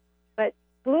to this. But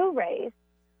blue rays,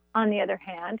 on the other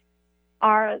hand,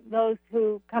 are those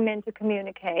who come in to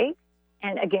communicate.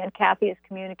 And again, Cathy is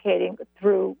communicating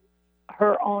through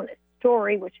her own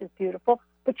story, which is beautiful.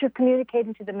 But you're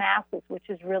communicating to the masses, which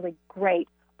is really great.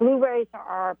 Blue rays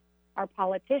are our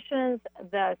politicians,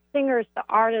 the singers, the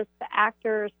artists, the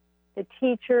actors, the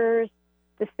teachers,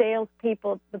 the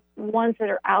salespeople, the ones that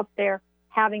are out there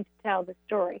having to tell the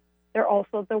story. They're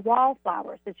also the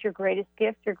wallflowers. It's your greatest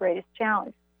gift, your greatest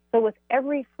challenge. So with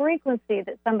every frequency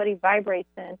that somebody vibrates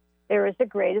in, there is a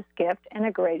greatest gift and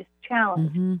a greatest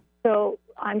challenge. So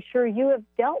I'm sure you have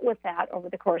dealt with that over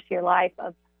the course of your life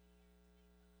of,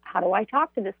 how do I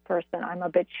talk to this person? I'm a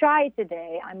bit shy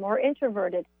today. I'm more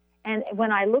introverted. And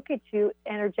when I look at you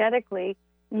energetically,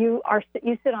 you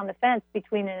sit on the fence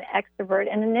between an extrovert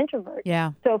and an introvert.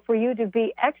 Yeah. So for you to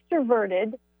be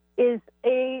extroverted is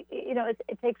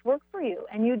it takes work for you,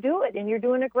 and you do it, and you're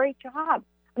doing a great job.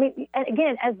 I mean, and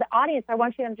again, as the audience, I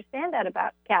want you to understand that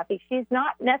about Cathy. She's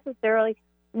not necessarily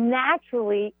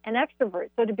naturally an extrovert.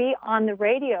 So to be on the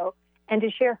radio and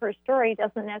to share her story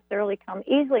doesn't necessarily come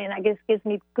easily, and I guess gives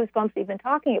me goosebumps even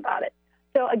talking about it.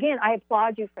 So again, I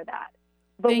applaud you for that.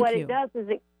 But Thank what you. it does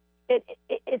is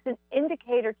it's an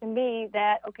indicator to me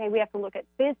that, okay, we have to look at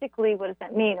physically, what does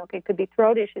that mean? Okay, it could be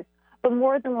throat issues, but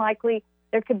more than likely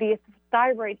there could be a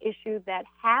thyroid issue that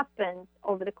happens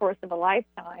over the course of a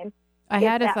lifetime. I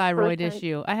had a thyroid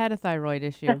issue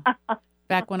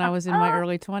back when I was in my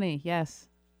early 20s. Yes.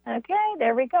 Okay,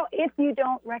 there we go. If you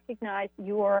don't recognize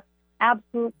your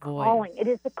absolute calling, it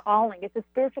is a calling. It's a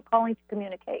spiritual calling to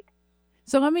communicate.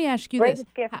 So let me ask you Greatest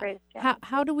this. gift, greatest challenge.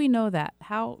 How do we know that?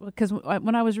 Because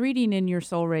when I was reading in your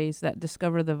soul rays that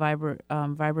discover the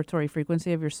vibratory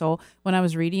frequency of your soul, when I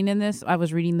was reading in this, I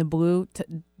was reading the blue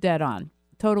dead on,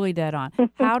 totally dead on.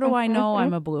 How do I know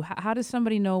I'm a blue? How does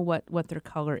somebody know what their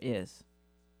color is?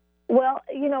 Well,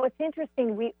 it's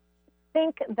interesting. We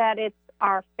think that it's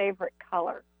our favorite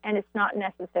color, and it's not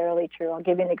necessarily true. I'll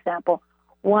give you an example.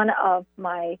 One of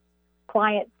my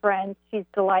client friends, she's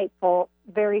delightful,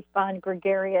 very fun,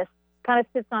 gregarious, kind of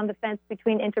sits on the fence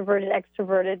between introverted,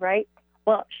 extroverted, right?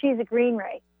 Well, she's a green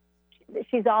ray.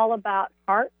 She's all about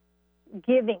heart,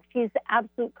 giving. She's the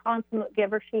absolute consummate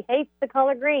giver. She hates the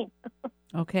color green.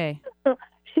 Okay.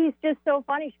 She's just so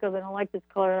funny. She goes, I don't like this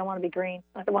color. I don't want to be green.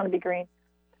 I don't want to be green.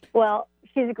 Well,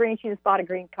 she's a green. She just bought a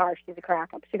green car. She's a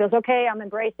crack up. She goes, okay, I'm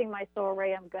embracing my soul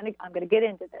ray. I'm gonna get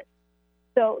into this.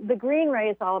 So the green ray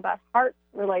is all about heart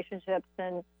relationships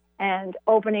and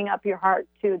opening up your heart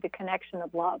to the connection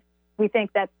of love. We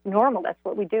think that's normal. That's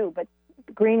what we do. But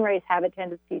green rays have a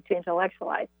tendency to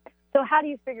intellectualize. So how do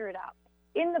you figure it out?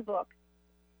 In the book,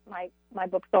 my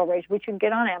book Soul Rays, which you can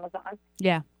get on Amazon,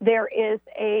 there is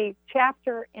a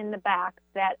chapter in the back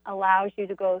that allows you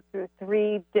to go through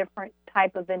 3 different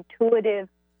type of intuitive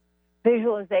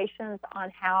visualizations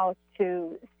on how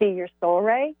to see your soul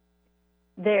ray.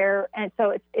 And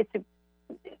so it's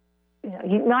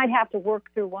you might have to work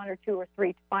through 1 or 2 or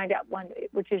 3 to find out one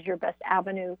which is your best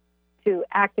avenue to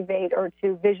activate or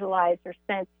to visualize or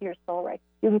sense your soul ray.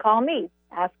 You can call me,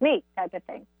 ask me, type of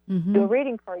thing. Mm-hmm. Do a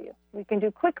reading for you. We can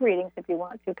do quick readings if you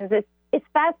want to, because it's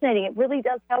fascinating. It really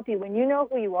does help you when you know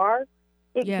who you are.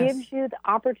 It gives you the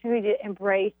opportunity to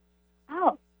embrace.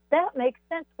 Oh, that makes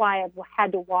sense. Why I've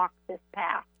had to walk this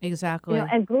path. Exactly.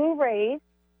 And blue rays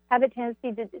have a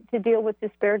tendency to deal with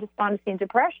despair, despondency, and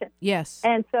depression. Yes.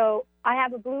 And so I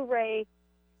have a blue ray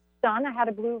son. I had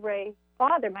a blue ray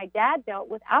father. My dad dealt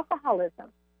with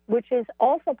alcoholism, which is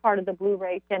also part of the blue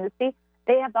ray tendency.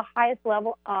 They have the highest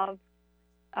level of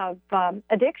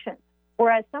addiction.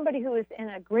 Whereas somebody who is in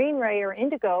a green ray or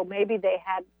indigo, maybe they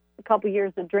had a couple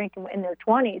years of drinking in their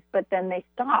 20s, but then they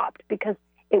stopped because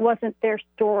it wasn't their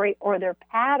story or their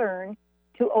pattern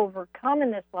to overcome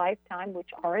in this lifetime,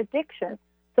 which are addictions.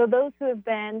 So those who have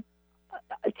been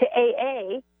to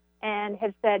AA and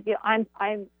have said, I'm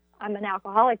an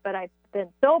alcoholic, but I've been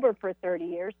sober for 30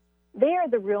 years, they are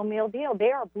the real meal deal.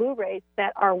 They are blue rays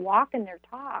that are walking their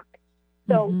talk.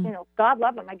 So, God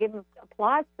love them. I give them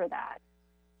applause for that.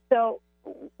 So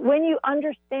when you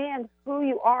understand who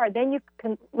you are, then you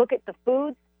can look at the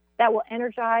foods that will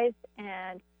energize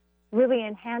and really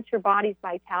enhance your body's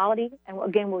vitality. And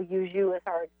again, we'll use you as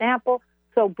our example.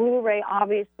 So blue ray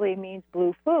obviously means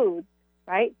blue foods,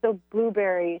 right? So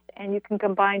blueberries, and you can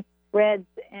combine reds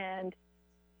and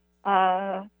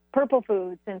purple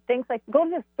foods and things like. Go to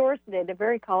the stores today; they're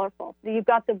very colorful. So you've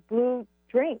got the blue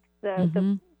drinks,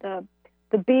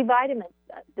 the B vitamins.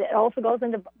 That also goes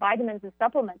into vitamins and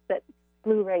supplements that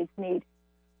blue rays need.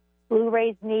 Blue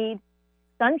rays need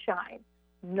sunshine,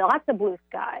 lots of blue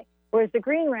sky. Whereas the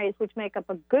green rays, which make up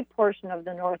a good portion of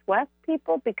the Northwest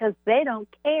people, because they don't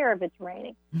care if it's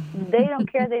raining. They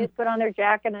don't care. They just put on their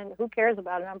jacket, and who cares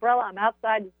about an umbrella? I'm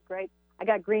outside. This is great. I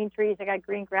got green trees. I got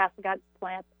green grass. I got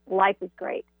plants. Life is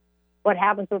great. What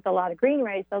happens with a lot of green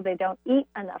rays, though, they don't eat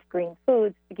enough green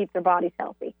foods to keep their bodies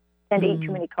healthy and to eat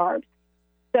too many carbs.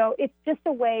 So it's just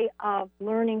a way of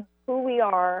learning who we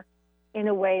are in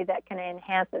a way that can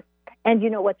enhance us. And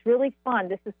what's really fun,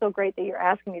 this is so great that you're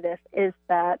asking me this, is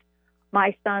that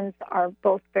my sons are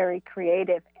both very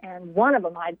creative, and one of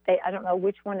them, I don't know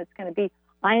which one it's going to be,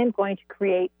 I am going to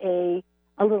create a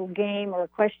little game or a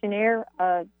questionnaire,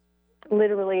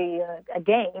 literally a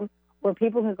game, where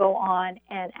people can go on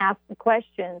and ask the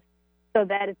questions so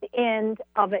that at the end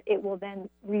of it, it will then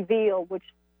reveal which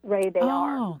ray they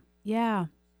are. Oh, yeah.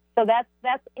 So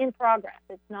that's in progress.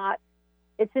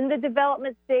 It's in the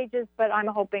development stages, but I'm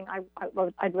hoping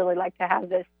I'd really like to have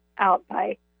this out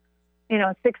by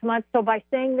 6 months. So by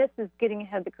saying this is getting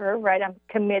ahead of the curve, right? I'm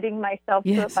committing myself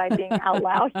to it by being out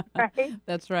loud, right?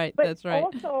 That's right. But That's right.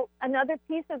 also, another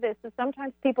piece of this is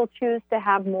sometimes people choose to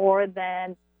have more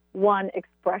than one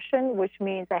expression, which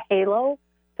means a halo.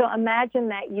 So imagine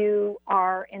that you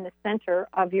are in the center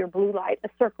of your blue light, a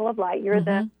circle of light. You're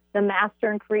the master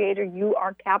and creator. You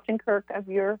are Captain Kirk of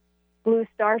your blue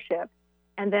starship.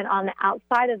 And then on the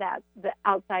outside of that, the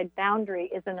outside boundary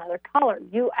is another color.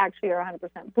 You actually are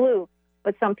 100% blue,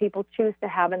 but some people choose to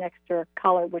have an extra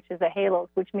color, which is a halo,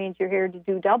 which means you're here to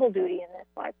do double duty in this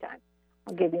lifetime.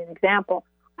 I'll give you an example.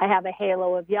 I have a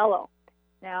halo of yellow.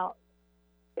 Now,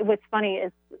 what's funny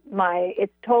is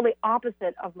it's totally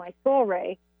opposite of my soul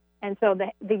ray. And so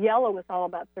the yellow is all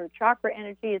about third chakra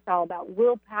energy. It's all about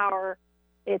willpower.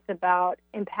 It's about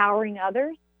empowering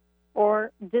others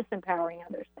or disempowering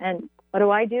others. And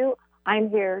what do? I'm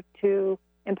here to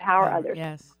empower others.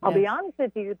 Yes. I'll be honest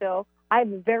with you, though. I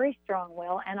have a very strong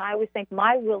will, and I always think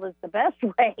my will is the best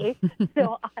way.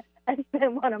 So that's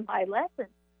been one of my lessons.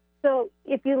 So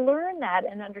if you learn that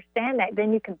and understand that,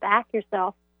 then you can back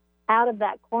yourself out of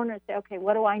that corner and say, okay,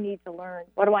 what do I need to learn?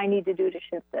 What do I need to do to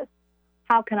shift this?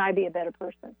 How can I be a better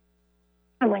person?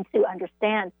 And once you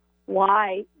understand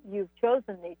why you've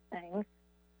chosen these things,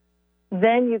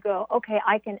 then you go, okay,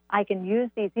 I can use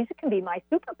these. These can be my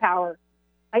superpower,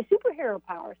 my superhero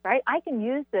powers, right? I can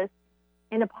use this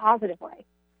in a positive way,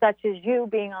 such as you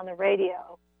being on the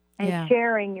radio and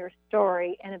sharing your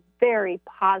story in a very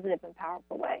positive and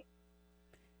powerful way.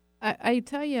 I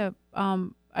tell you,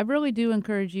 I really do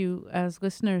encourage you as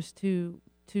listeners to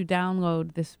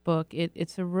download this book.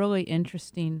 It's a really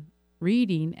interesting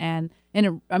reading, and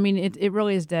it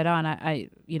really is dead on. I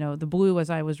the blue, as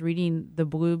I was reading the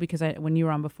blue, because when you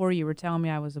were on before, you were telling me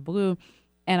I was a blue,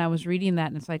 and I was reading that,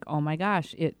 and it's like, oh my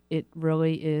gosh, it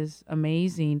really is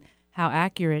amazing how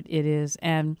accurate it is,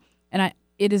 and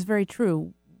it is very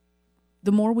true.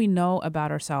 The more we know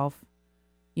about ourselves,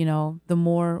 the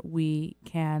more we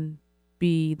can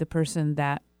be the person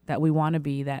that we want to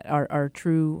be, that our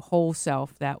true whole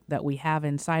self that we have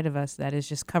inside of us, that is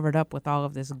just covered up with all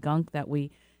of this gunk that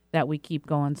we keep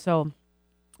going. So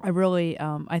I really,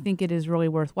 I think it is really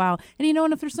worthwhile. And,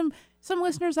 and if there's some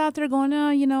listeners out there going, oh,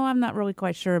 I'm not really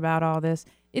quite sure about all this,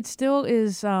 it still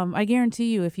is, I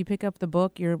guarantee you, if you pick up the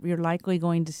book, you're likely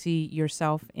going to see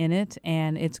yourself in it,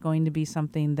 and it's going to be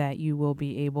something that you will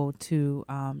be able to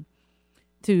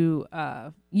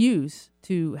use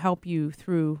to help you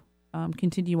through,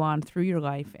 continue on through your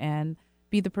life and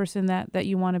be the person that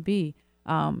you want to be.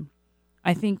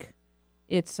 I think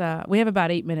it's, we have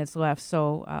about 8 minutes left,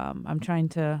 so I'm trying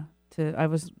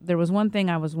there was one thing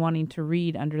I was wanting to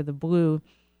read under the blue,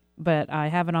 but I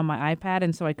have it on my iPad,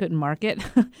 and so I couldn't mark it.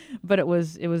 But it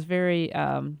was very,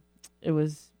 it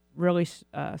was really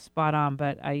spot on.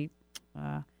 But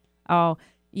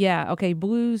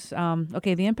blues.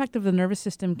 The impact of the nervous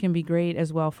system can be great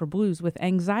as well for blues, with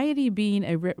anxiety being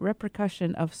a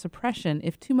repercussion of suppression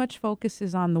if too much focus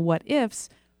is on the what ifs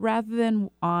rather than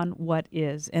on what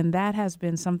is. And that has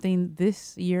been something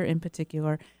this year in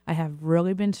particular. I have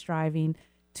really been striving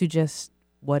to just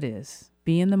what is,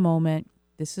 be in the moment.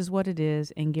 This is what it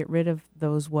is, and get rid of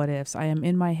those what ifs. I am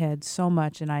in my head so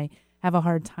much, and I have a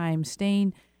hard time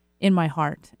staying in my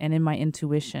heart and in my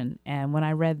intuition. And when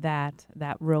I read that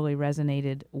really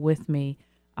resonated with me,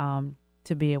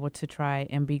 to be able to try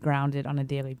and be grounded on a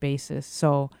daily basis.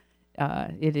 So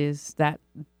it is that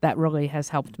really has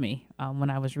helped me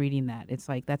when I was reading that. It's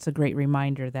like, that's a great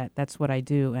reminder that that's what I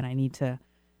do, and I need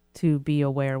to be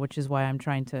aware, which is why I'm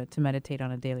trying to meditate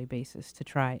on a daily basis to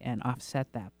try and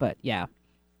offset that. But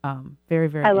very,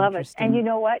 very I love it. interesting. And you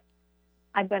know what?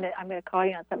 I'm gonna call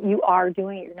you on something. You are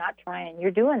doing it. You're not trying.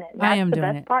 You're doing it. That's I am the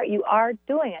doing best it. part. You are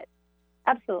doing it.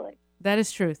 Absolutely. That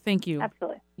is true. Thank you.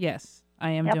 Absolutely. Yes,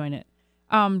 I am doing it.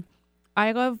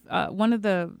 I love one of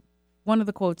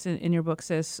the quotes in your book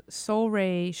says, "Soul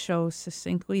Ray shows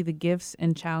succinctly the gifts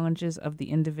and challenges of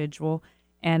the individual,"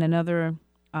 and another,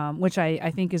 which I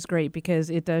think is great because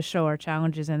it does show our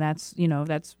challenges, and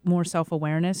that's more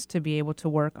self-awareness to be able to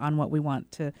work on what we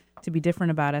want to be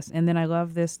different about us. And then I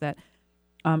love this, that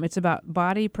it's about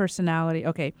body personality.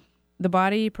 Okay, the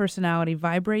body personality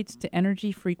vibrates to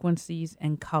energy, frequencies,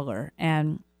 and color.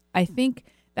 And I think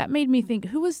that made me think,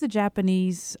 who was the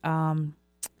Japanese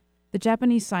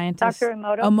scientist? Dr.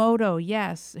 Emoto? Emoto,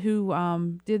 yes,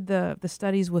 who did the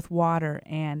studies with water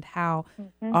and how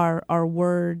our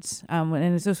words,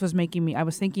 and this was making me, I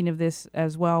was thinking of this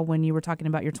as well when you were talking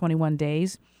about your 21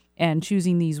 days and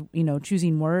choosing these,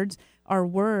 choosing words. Our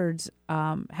words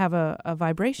have a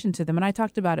vibration to them. And I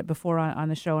talked about it before on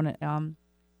the show, and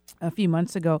a few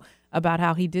months ago about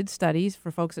how he did studies.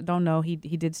 For folks that don't know, he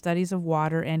did studies of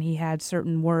water, and he had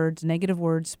certain words, negative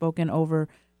words, spoken over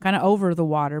the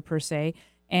water per se.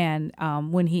 And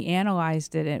when he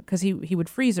analyzed it, because he would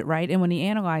freeze it, right? And when he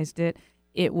analyzed it,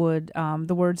 it would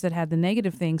the words that had the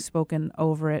negative things spoken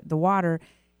over it, the water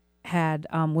had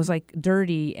was like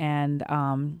dirty and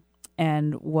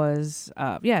was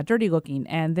dirty looking.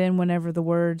 And then whenever the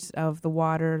words of the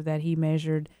water that he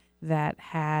measured that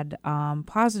had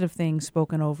positive things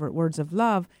spoken over it, words of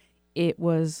love, it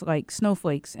was like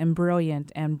snowflakes and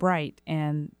brilliant and bright.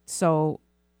 And so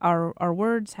our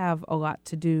words have a lot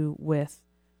to do with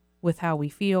how we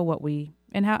feel,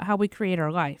 how we create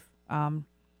our life.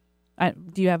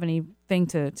 Do you have anything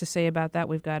to say about that?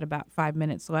 We've got about 5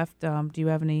 minutes left. Do you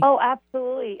have any? Oh,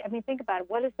 absolutely. I mean, think about it.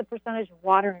 What is the percentage of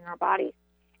water in our bodies?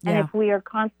 And Yeah. if we are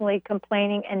constantly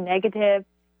complaining and negative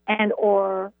and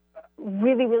or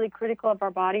really, really critical of our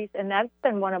bodies, and that's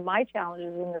been one of my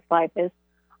challenges in this life is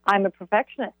I'm a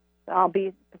perfectionist. I'll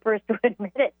be the first to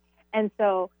admit it. And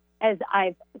so as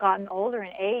I've gotten older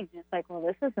and aged, it's like, well,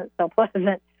 this isn't so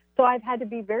pleasant. So I've had to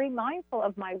be very mindful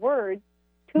of my words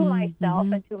to myself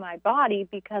and to my body,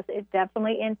 because it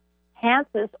definitely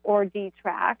enhances or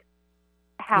detracts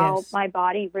how Yes. my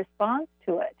body responds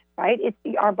to it, right?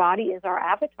 Our body is our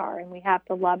avatar, and we have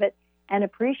to love it and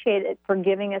appreciate it for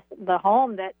giving us the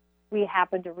home that we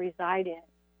happen to reside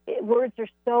in. Words are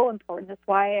so important. That's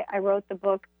why I wrote the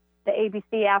book, the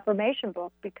ABC Affirmation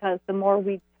book, because the more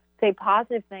we say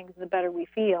positive things, the better we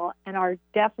feel. And our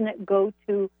definite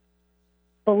go-to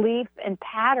belief and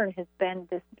pattern has been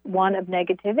this one of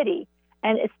negativity.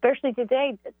 And especially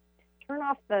today, turn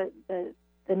off the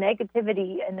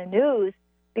negativity in the news,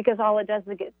 because all it does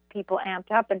is get people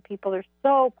amped up, and people are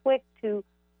so quick to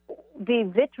be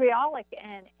vitriolic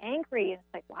and angry. And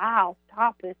it's like, wow,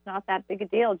 stop. It's not that big a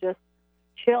deal. Just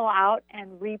chill out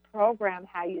and reprogram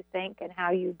how you think and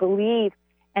how you believe.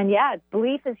 And yeah,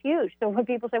 belief is huge. So when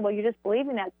people say, well, you're just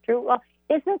believing that's true, well,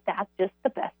 isn't that just the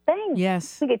best thing?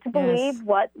 Yes. We get to believe Yes.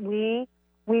 what we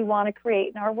want to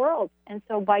create in our world. And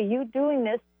so by you doing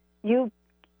this, you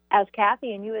as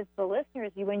Cathy and you as the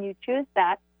listeners, when you choose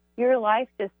that, your life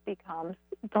just becomes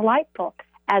delightful.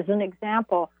 As an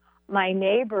example, my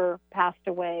neighbor passed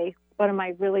away, one of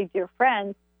my really dear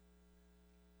friends,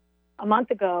 a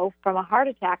month ago from a heart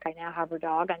attack. I now have her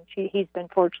dog, and he's been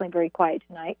fortunately very quiet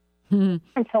tonight. And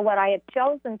so what I have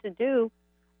chosen to do,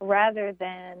 rather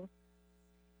than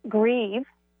grieve,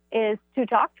 is to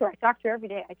talk to her. I talk to her every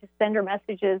day. I just send her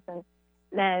messages and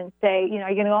then say, are you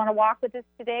going to go on a walk with us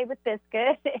today with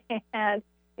Biscuit? And,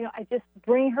 I just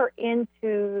bring her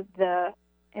into the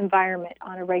environment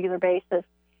on a regular basis.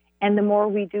 And the more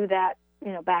we do that,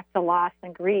 back to loss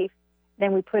and grief,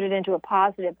 then we put it into a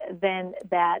positive, then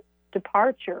that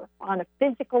departure on a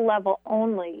physical level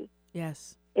only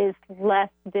Yes. is less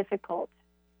difficult.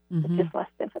 It's just less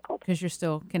difficult. Because you're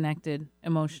still connected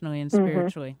emotionally and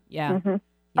spiritually. Yeah. Mm-hmm.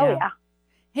 Oh, yeah.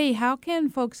 Hey, how can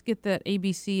folks get the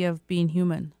ABC of being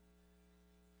human?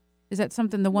 Is that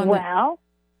something that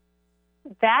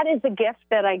is a gift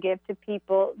that I give to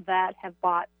people that have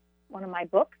bought one of my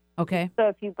books. Okay. So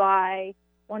if you buy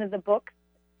one of the books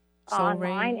Soul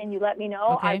online Ray. and you let me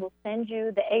know, Okay. I will send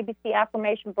you the ABC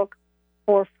Affirmation book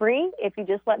for free if you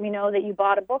just let me know that you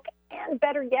bought a book. And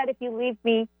better yet, if you leave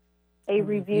me a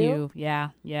review. Yeah.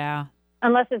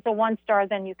 Unless it's a 1-star,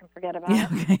 then you can forget about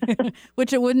it. Okay.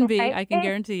 Which it wouldn't be. Okay. I can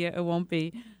guarantee you it won't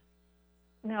be.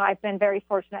 No, I've been very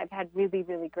fortunate. I've had really,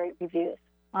 really great reviews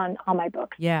on all my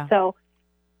books. Yeah. So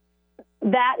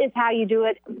that is how you do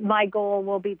it. My goal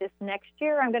will be this next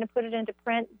year. I'm going to put it into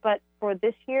print, but for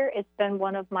this year, it's been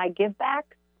one of my give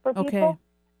backs for people.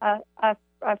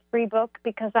 A free book,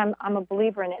 because I'm a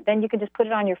believer in it. Then you can just put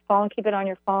it on your phone, keep it on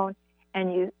your phone,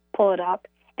 and you pull it up.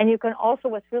 And you can also,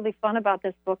 what's really fun about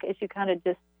this book is you kind of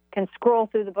just can scroll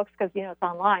through the books, because it's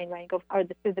online, right? You go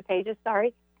through the pages.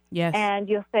 Yes. And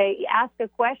you'll say, ask a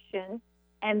question,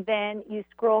 and then you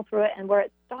scroll through it, and where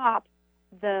it stops,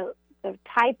 the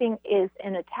typing is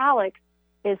in italics,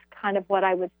 is kind of what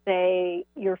I would say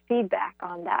your feedback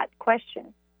on that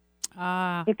question.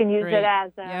 You can use it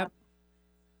as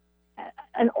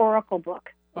an oracle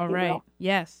book. All right.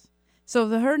 Yes. So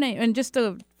her name, and just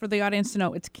for the audience to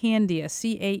know, it's Candia,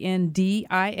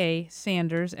 Candia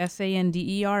Sanders,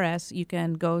 Sanders. You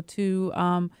can go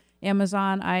to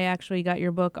Amazon. I actually got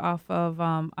your book off of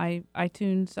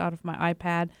iTunes, out of my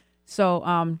iPad.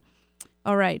 So,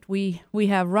 all right, we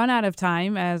have run out of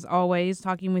time. As always,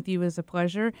 talking with you is a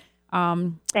pleasure.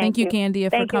 Thank you, Candia,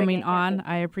 for coming on.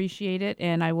 I appreciate it,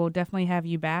 and I will definitely have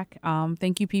you back.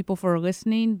 Thank you, people, for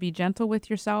listening. Be gentle with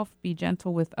yourself. Be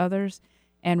gentle with others.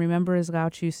 And remember, as Lao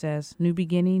Tzu says, new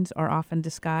beginnings are often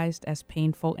disguised as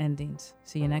painful endings.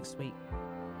 See you next week.